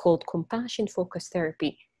therapy called compassion-focused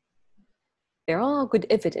therapy. There are good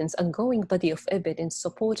evidence and growing body of evidence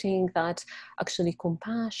supporting that actually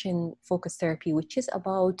compassion-focused therapy, which is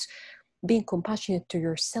about being compassionate to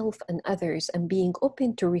yourself and others and being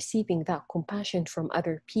open to receiving that compassion from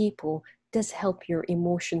other people, does help your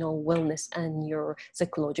emotional wellness and your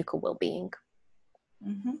psychological well-being.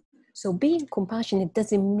 So being compassionate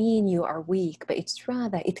doesn't mean you are weak, but it's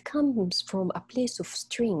rather, it comes from a place of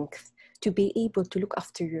strength to be able to look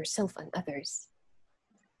after yourself and others.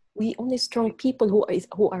 We only strong people who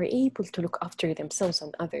are able to look after themselves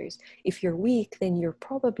and others. If you're weak, then you're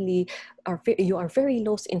probably you are very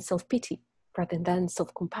lost in self-pity rather than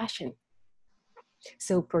self-compassion.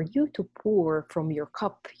 So for you to pour from your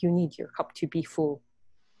cup, you need your cup to be full.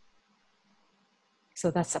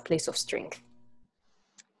 So that's a place of strength.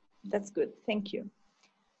 That's good. Thank you.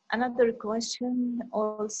 Another question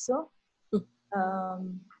also,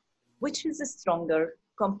 which is stronger,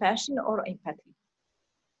 compassion or empathy?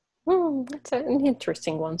 That's an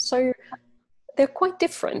interesting one. So they're quite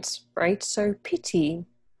different, right? So pity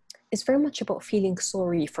is very much about feeling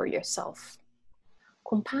sorry for yourself.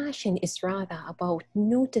 Compassion is rather about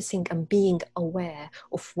noticing and being aware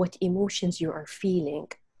of what emotions you are feeling.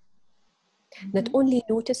 Not only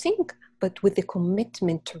noticing, but with the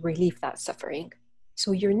commitment to relieve that suffering.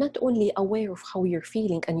 So you're not only aware of how you're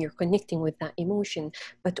feeling and you're connecting with that emotion,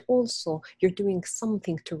 but also you're doing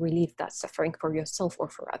something to relieve that suffering for yourself or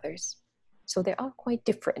for others. So they are quite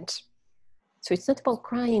different. So it's not about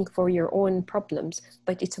crying for your own problems,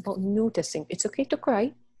 but it's about noticing. It's okay to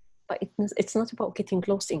cry, but it's not about getting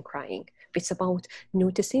lost in crying. It's about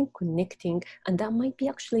noticing, connecting, and that might be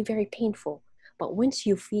actually very painful. But once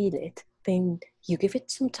you feel it, then you give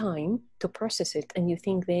it some time to process it, and you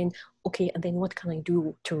think then, okay, and then what can I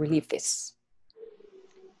do to relieve this?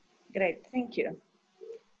 Great, thank you.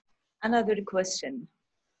 Another question.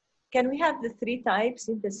 Can we have the 3 types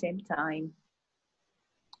at the same time?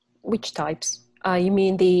 Which types? You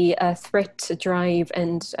mean the threat, drive,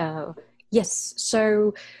 and yes.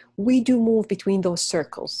 So we do move between those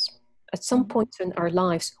circles. At some point in our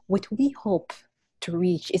lives, what we hope to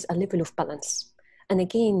reach is a level of balance. And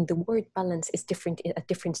again, the word balance is different at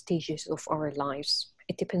different stages of our lives.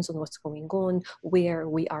 It depends on what's going on, where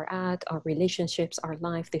we are at, our relationships, our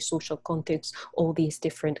life, the social context, all these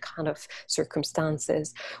different kind of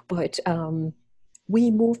circumstances. But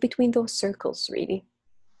we move between those circles, really.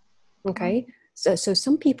 Okay, so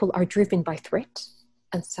some people are driven by threat,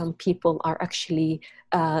 and some people are actually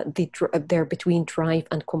they're between drive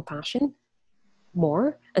and compassion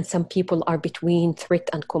more, and some people are between threat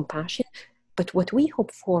and compassion. But what we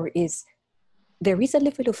hope for is there is a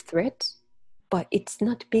level of threat, but it's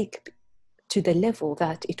not big to the level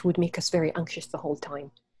that it would make us very anxious the whole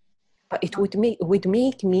time. But it would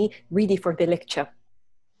make me ready for the lecture,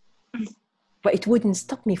 but it wouldn't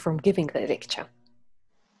stop me from giving the lecture.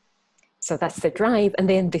 So that's the drive. And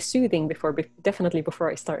then the soothing, definitely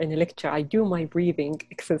before I start any lecture, I do my breathing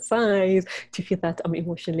exercise to feel that I'm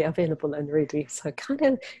emotionally available and ready. So kind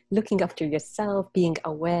of looking after yourself, being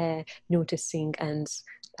aware, noticing, and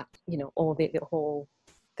all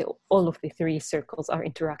all of the 3 circles are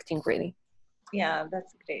interacting really. Yeah,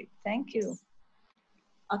 that's great. Thank you.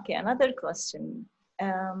 Okay, another question.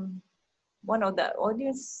 One of the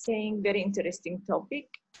audience saying very interesting topic.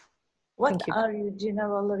 What are your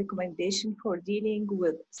general recommendations for dealing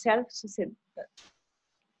with suicidal? Is that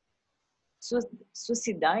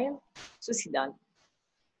suicidal?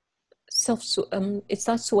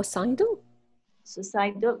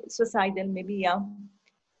 Suicidal, maybe, yeah.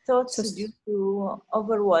 Thoughts due to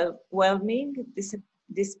overwhelming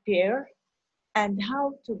despair, and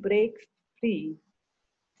how to break free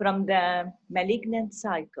from the malignant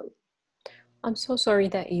cycle. I'm so sorry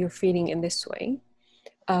that you're feeling in this way.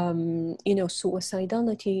 You know,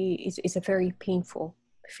 suicidality is a very painful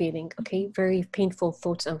feeling, okay? Very painful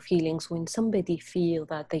thoughts and feelings when somebody feel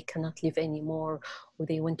that they cannot live anymore or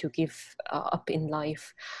they want to give up in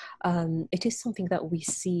life. It is something that we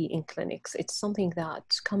see in clinics. It's something that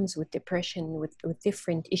comes with depression, with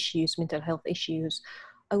different issues, mental health issues.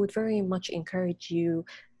 I would very much encourage you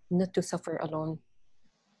not to suffer alone.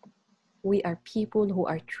 We are people who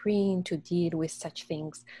are trained to deal with such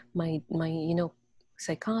things. My you know,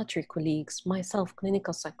 psychiatric colleagues, myself,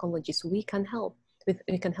 clinical psychologists, we can help.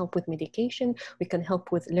 We can help with medication, we can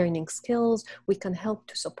help with learning skills, we can help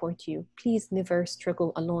to support you. Please never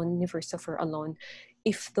struggle alone, never suffer alone.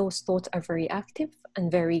 If those thoughts are very active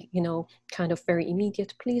and very, you know, kind of very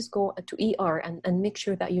immediate, please go to ER and make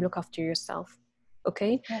sure that you look after yourself.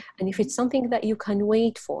 Okay? And if it's something that you can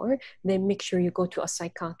wait for, then make sure you go to a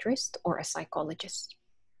psychiatrist or a psychologist.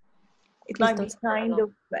 It Please might don't be suffer kind alone.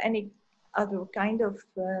 of any other kind of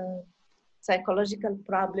psychological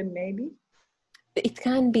problem, maybe. It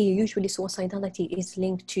can be. Usually suicidality is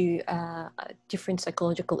linked to different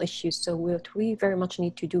psychological issues. So what we very much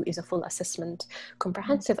need to do is a full assessment,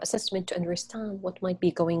 comprehensive assessment to understand what might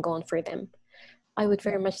be going on for them. I would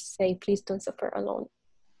very much say, please don't suffer alone.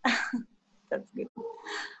 That's good.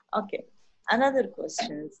 Okay. Another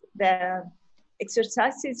question. The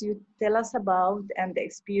exercises you tell us about and the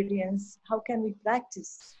experience, how can we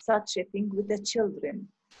practice such a thing with the children?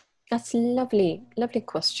 That's lovely, lovely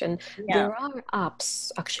question. Yeah. There are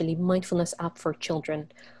apps, actually, mindfulness app for children.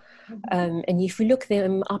 And if you look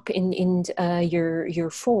them up in your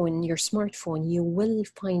phone, your smartphone, you will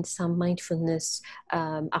find some mindfulness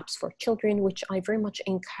apps for children, which I very much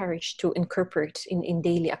encourage to incorporate in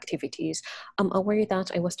daily activities. I'm aware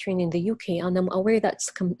that I was trained in the UK, and I'm aware that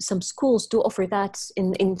some schools do offer that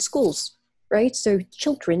in schools. Right, so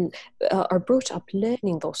children are brought up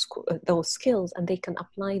learning those skills, and they can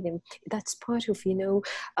apply them. That's part of, you know,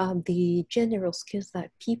 the general skills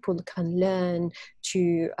that people can learn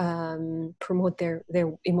to promote their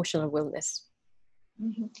emotional wellness.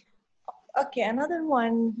 Mm-hmm. Okay, another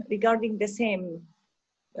one regarding the same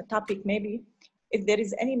topic, maybe, if there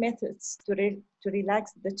is any methods to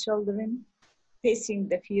relax the children facing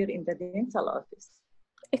the fear in the dental office.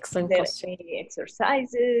 Excellent there question. Any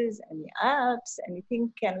exercises, any apps,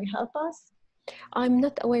 anything can we help us? I'm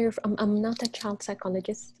not aware of, I'm not a child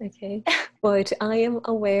psychologist, okay, but I am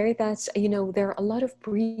aware that, you know, there are a lot of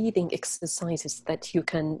breathing exercises that you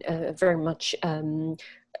can very much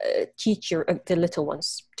teach the little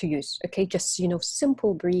ones to use, okay, just, you know,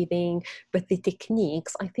 simple breathing. But the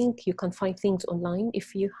techniques, I think you can find things online.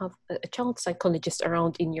 If you have a child psychologist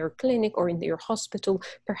around in your clinic or in your hospital,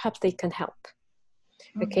 perhaps they can help.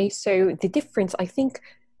 Okay, so the difference, I think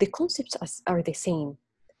the concepts are the same,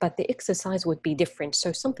 but the exercise would be different.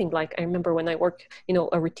 So something like, I remember when I worked, you know,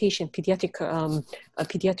 a rotation, a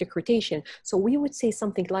pediatric rotation. So we would say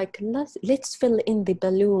something like, let's fill in the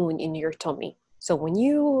balloon in your tummy. So when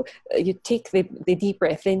you take the deep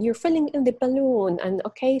breath, then you're filling in the balloon, and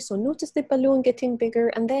okay, so notice the balloon getting bigger,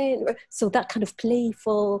 and then, so that kind of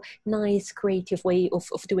playful, nice, creative way of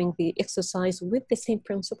doing the exercise with the same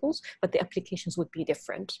principles, but the applications would be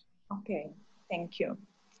different. Okay, thank you.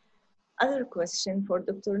 Other question for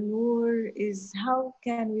Dr. Noor is, how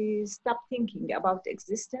can we stop thinking about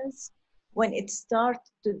existence when it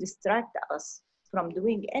starts to distract us from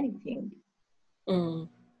doing anything?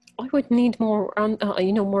 I would need more,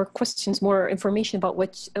 you know, more questions, more information about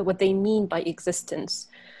what they mean by existence.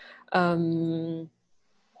 Yeah,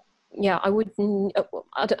 I would.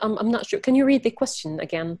 I'm not sure. Can you read the question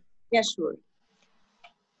again? Yeah, sure.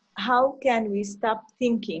 How can we stop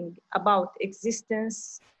thinking about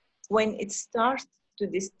existence when it starts to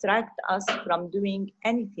distract us from doing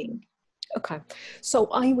anything? Okay, so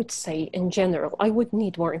I would say, in general, I would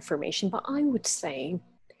need more information, but I would say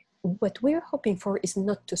what we're hoping for is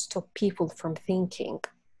not to stop people from thinking,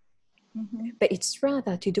 but it's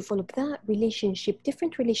rather to develop that relationship,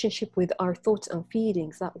 different relationship with our thoughts and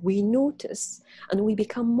feelings, that we notice and we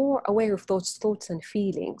become more aware of those thoughts and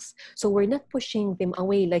feelings. So we're not pushing them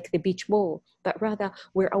away like the beach ball, but rather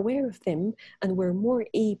we're aware of them, and we're more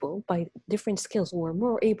able, by different skills, we're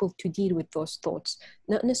more able to deal with those thoughts.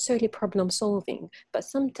 Not necessarily problem solving, but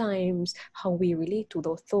sometimes how we relate to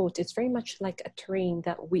those thoughts, it's very much like a train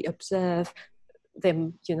that we observe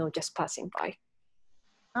them, you know, just passing by.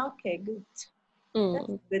 Okay, good.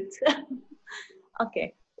 That's good.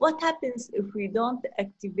 Okay, what happens if we don't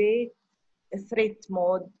activate a threat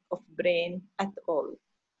mode of brain at all?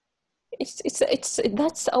 It's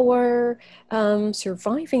that's our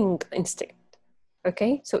surviving instinct.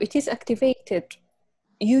 Okay, so it is activated.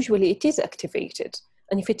 Usually it is activated.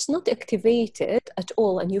 And if it's not activated at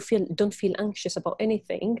all and you don't feel anxious about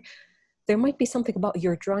anything, there might be something about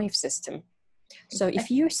your drive system. So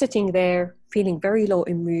if you're sitting there feeling very low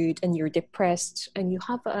in mood and you're depressed and you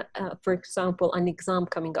have, for example, an exam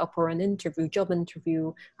coming up or an interview, job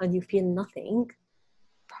interview, and you feel nothing,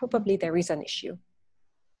 probably there is an issue.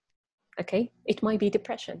 Okay, it might be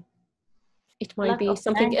depression. It might be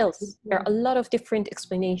something else. There are a lot of different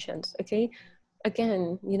explanations, okay?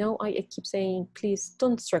 Again, you know, I keep saying, please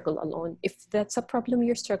don't struggle alone. If that's a problem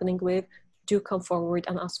you're struggling with, do come forward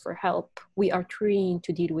and ask for help. We are trained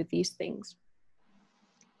to deal with these things.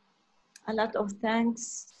 A lot of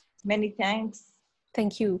thanks, many thanks.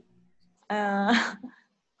 Thank you.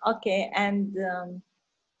 Okay, and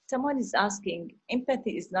someone is asking,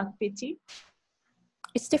 empathy is not pity?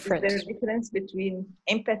 It's different. Is there a difference between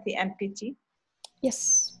empathy and pity?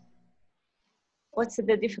 Yes. What's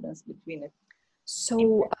the difference between it?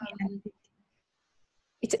 So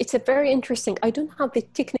it's a very interesting, I don't have the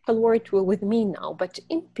technical word with me now, but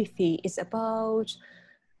empathy is about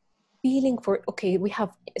feeling for, okay, we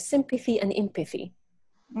have sympathy and empathy.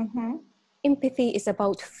 Mm-hmm. Empathy is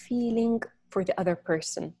about feeling for the other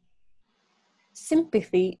person.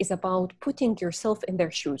 Sympathy is about putting yourself in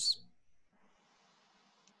their shoes.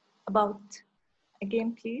 About,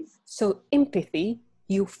 again, please? So empathy,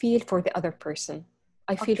 you feel for the other person.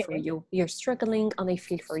 I feel for you. You're struggling and I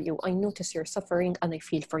feel for you. I notice you're suffering and I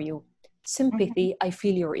feel for you. Sympathy, I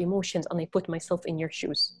feel your emotions and I put myself in your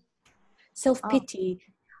shoes. Self-pity,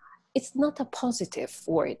 it's not a positive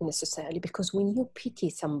word necessarily, because when you pity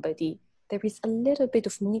somebody, there is a little bit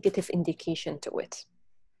of negative indication to it.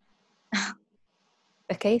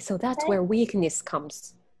 Okay, so that's where weakness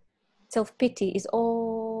comes. Self-pity is,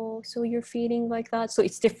 oh, so you're feeling like that. So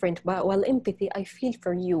it's different. But while empathy, I feel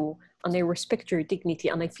for you and I respect your dignity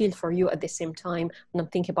and I feel for you at the same time. And I'm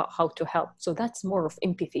thinking about how to help. So that's more of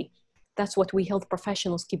empathy. That's what we health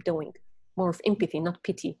professionals keep doing. More of empathy, not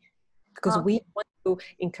pity. Because we want to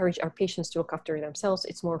encourage our patients to look after themselves.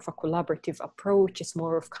 It's more of a collaborative approach. It's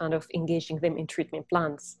more of kind of engaging them in treatment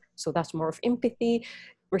plans. So that's more of empathy,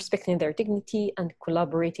 respecting their dignity and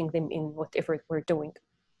collaborating them in whatever we're doing.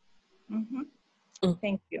 Mm-hmm.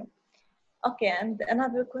 Thank you. Okay, and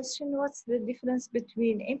another question, what's the difference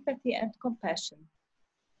between empathy and compassion?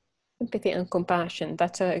 Empathy and compassion,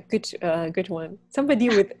 that's a good one. Somebody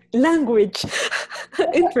with language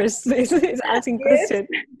interest is asking questions.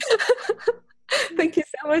 Thank you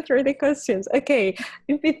so much for the questions. Okay,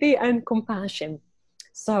 empathy and compassion.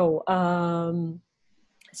 So,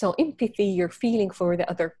 so empathy, you're feeling for the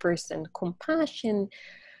other person. Compassion,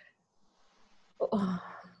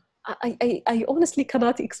 I honestly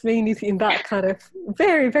cannot explain it in that kind of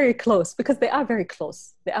very, very close, because they are very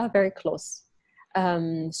close. They are very close.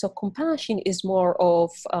 So compassion is more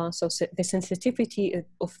of the sensitivity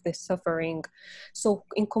of the suffering. So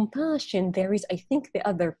in compassion, there is, I think, the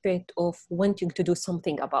other bit of wanting to do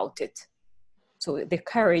something about it. So the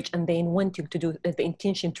courage and then wanting to do the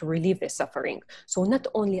intention to relieve the suffering. So not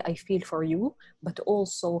only I feel for you, but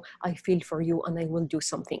also I feel for you and I will do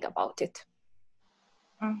something about it.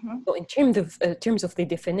 Mm-hmm. So in terms of the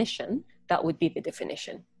definition, that would be the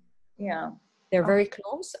definition. Yeah. They're very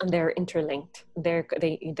close and they're interlinked.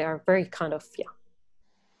 They're very kind of,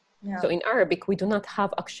 yeah. So in Arabic, we do not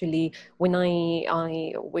have actually, when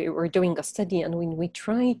we were doing a study and when we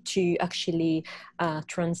tried to actually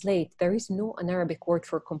translate, there is no an Arabic word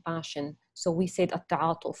for compassion. So we said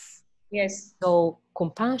at-ta'atuf. Yes. So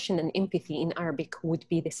compassion and empathy in Arabic would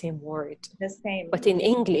be the same word. The same. But in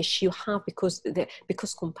English, you have,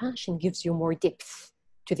 because compassion gives you more depth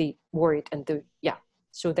to the word and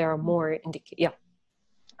so there are more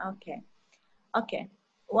Okay. Okay.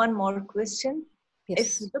 One more question.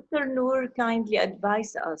 Yes. If Dr. Noor kindly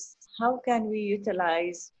advise us, how can we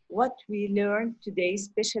utilize what we learned today,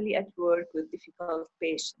 especially at work with difficult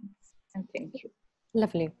patients? And thank you.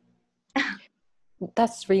 Lovely.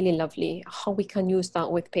 That's really lovely, how we can use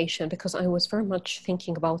that with patients, because I was very much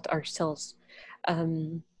thinking about ourselves.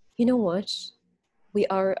 You know what? We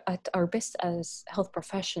are at our best as health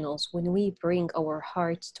professionals when we bring our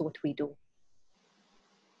hearts to what we do.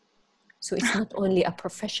 So it's not only a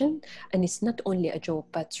profession and it's not only a job,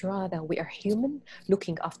 but rather we are human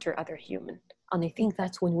looking after other human. And I think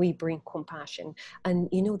that's when we bring compassion. And,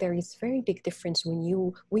 you know, there is very big difference when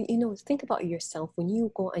you think about yourself, when you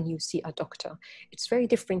go and you see a doctor, it's very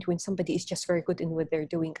different when somebody is just very good in what they're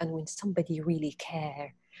doing and when somebody really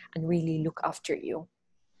care and really look after you.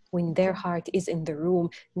 when their heart is in the room,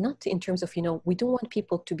 not in terms of, you know, we don't want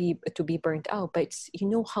people to be burnt out, but it's, you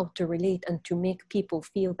know, how to relate and to make people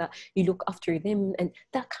feel that you look after them. And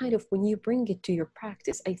that kind of, when you bring it to your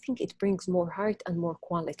practice, I think it brings more heart and more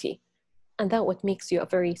quality. And that what makes you a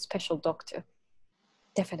very special doctor.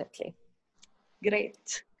 Definitely.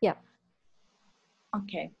 Great. Yeah.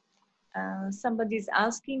 Okay. Somebody's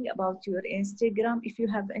asking about your Instagram, if you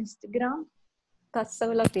have Instagram. That's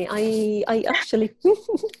so lovely. I actually,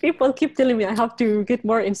 people keep telling me I have to get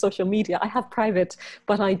more in social media. I have private,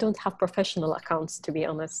 but I don't have professional accounts, to be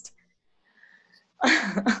honest.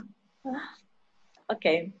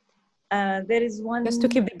 Okay. There is one. Just to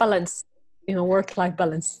keep the balance, you know, work-life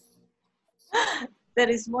balance. There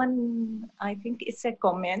is one, I think it's a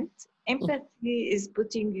comment. Empathy is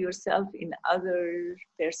putting yourself in other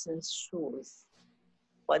person's shoes.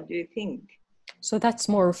 What do you think? So that's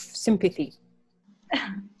more of sympathy.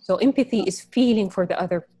 So empathy is feeling for the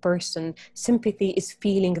other person. Sympathy is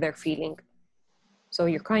feeling their feeling. So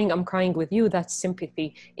you're crying, I'm crying with you, that's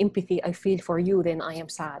sympathy. Empathy, I feel for you, then I am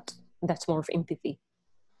sad. That's more of empathy.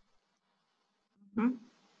 Mm-hmm.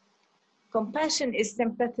 Compassion is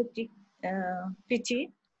sympathetic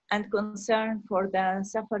pity and concern for the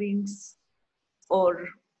sufferings or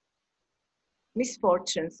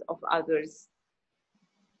misfortunes of others.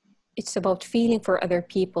 It's about feeling for other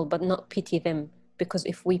people, but not pity them. Because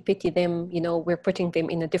if we pity them, you know, we're putting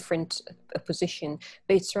them in a different position.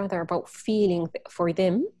 But it's rather about feeling for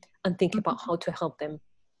them and think about how to help them,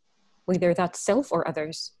 whether that's self or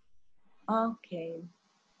others. Okay.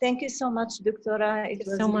 Thank you so much, Doctora. It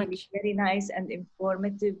was so really much. very nice and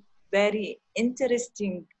informative, very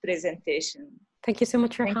interesting presentation. Thank you so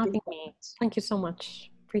much for having me. Thank you so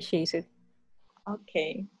much. Appreciate it.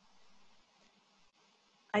 Okay.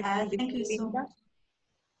 Thank you so much.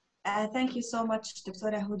 Thank you so much,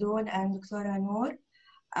 Dr. Hodoun and Dr. Noor.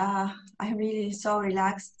 I'm really so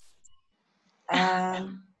relaxed.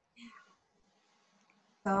 And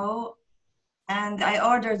I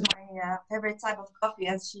ordered my favorite type of coffee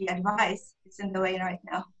as she advised. It's in the way right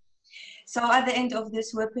now. So at the end of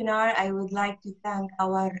this webinar, I would like to thank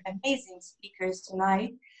our amazing speakers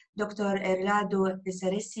tonight, Dr. Eraldo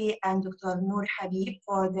Pesaressi and Dr. Noor Habib,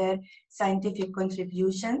 for their scientific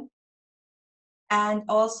contribution. And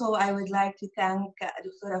also, I would like to thank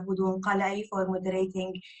Dr. Hodoun Kalai for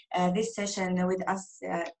moderating this session with us,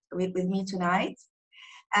 with me tonight.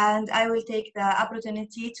 And I will take the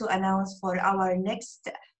opportunity to announce for our next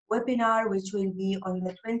webinar, which will be on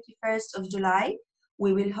the 21st of July.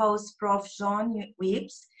 We will host Prof. John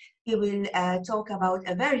Weebs. He will talk about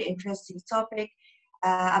a very interesting topic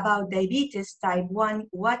about diabetes type 1,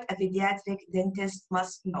 what a pediatric dentist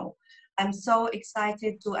must know. I'm so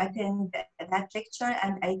excited to attend that lecture,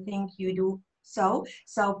 and I think you do so.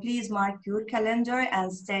 So please mark your calendar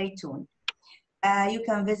and stay tuned. You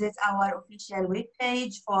can visit our official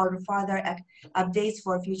webpage for further updates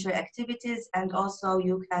for future activities, and also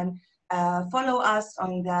you can follow us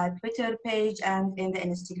on the Twitter page and in the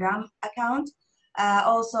Instagram account.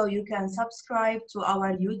 Also, you can subscribe to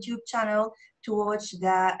our YouTube channel to watch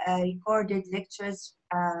the recorded lectures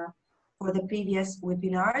for the previous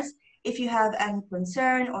webinars. If you have any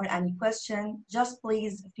concern or any question, just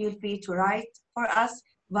please feel free to write for us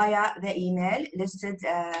via the email listed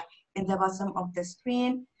in the bottom of the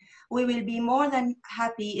screen. We will be more than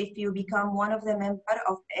happy if you become one of the members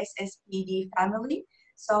of the SSPD family.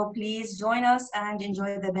 So please join us and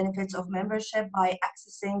enjoy the benefits of membership by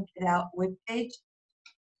accessing the webpage.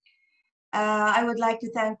 I would like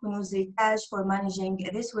to thank Kunuzi Taj for managing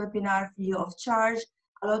this webinar free of charge.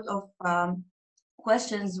 A lot of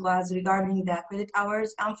questions was regarding the credit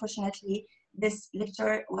hours. Unfortunately, this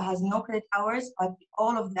lecture has no credit hours, but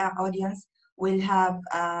all of the audience will have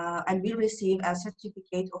and will receive a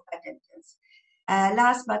certificate of attendance.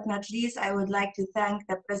 Last but not least, I would like to thank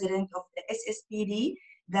the president of the SSPD,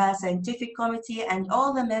 the scientific committee, and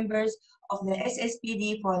all the members of the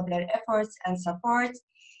SSPD for their efforts and support.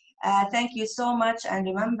 Thank you so much, and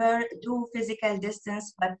remember, do physical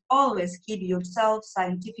distance, but always keep yourself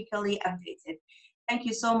scientifically updated. Thank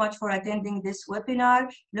you so much for attending this webinar.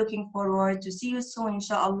 Looking forward to see you soon,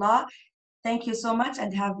 inshallah. Thank you so much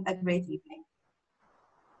and have a great evening.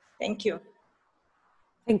 Thank you.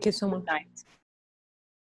 Thank you so much. Good night.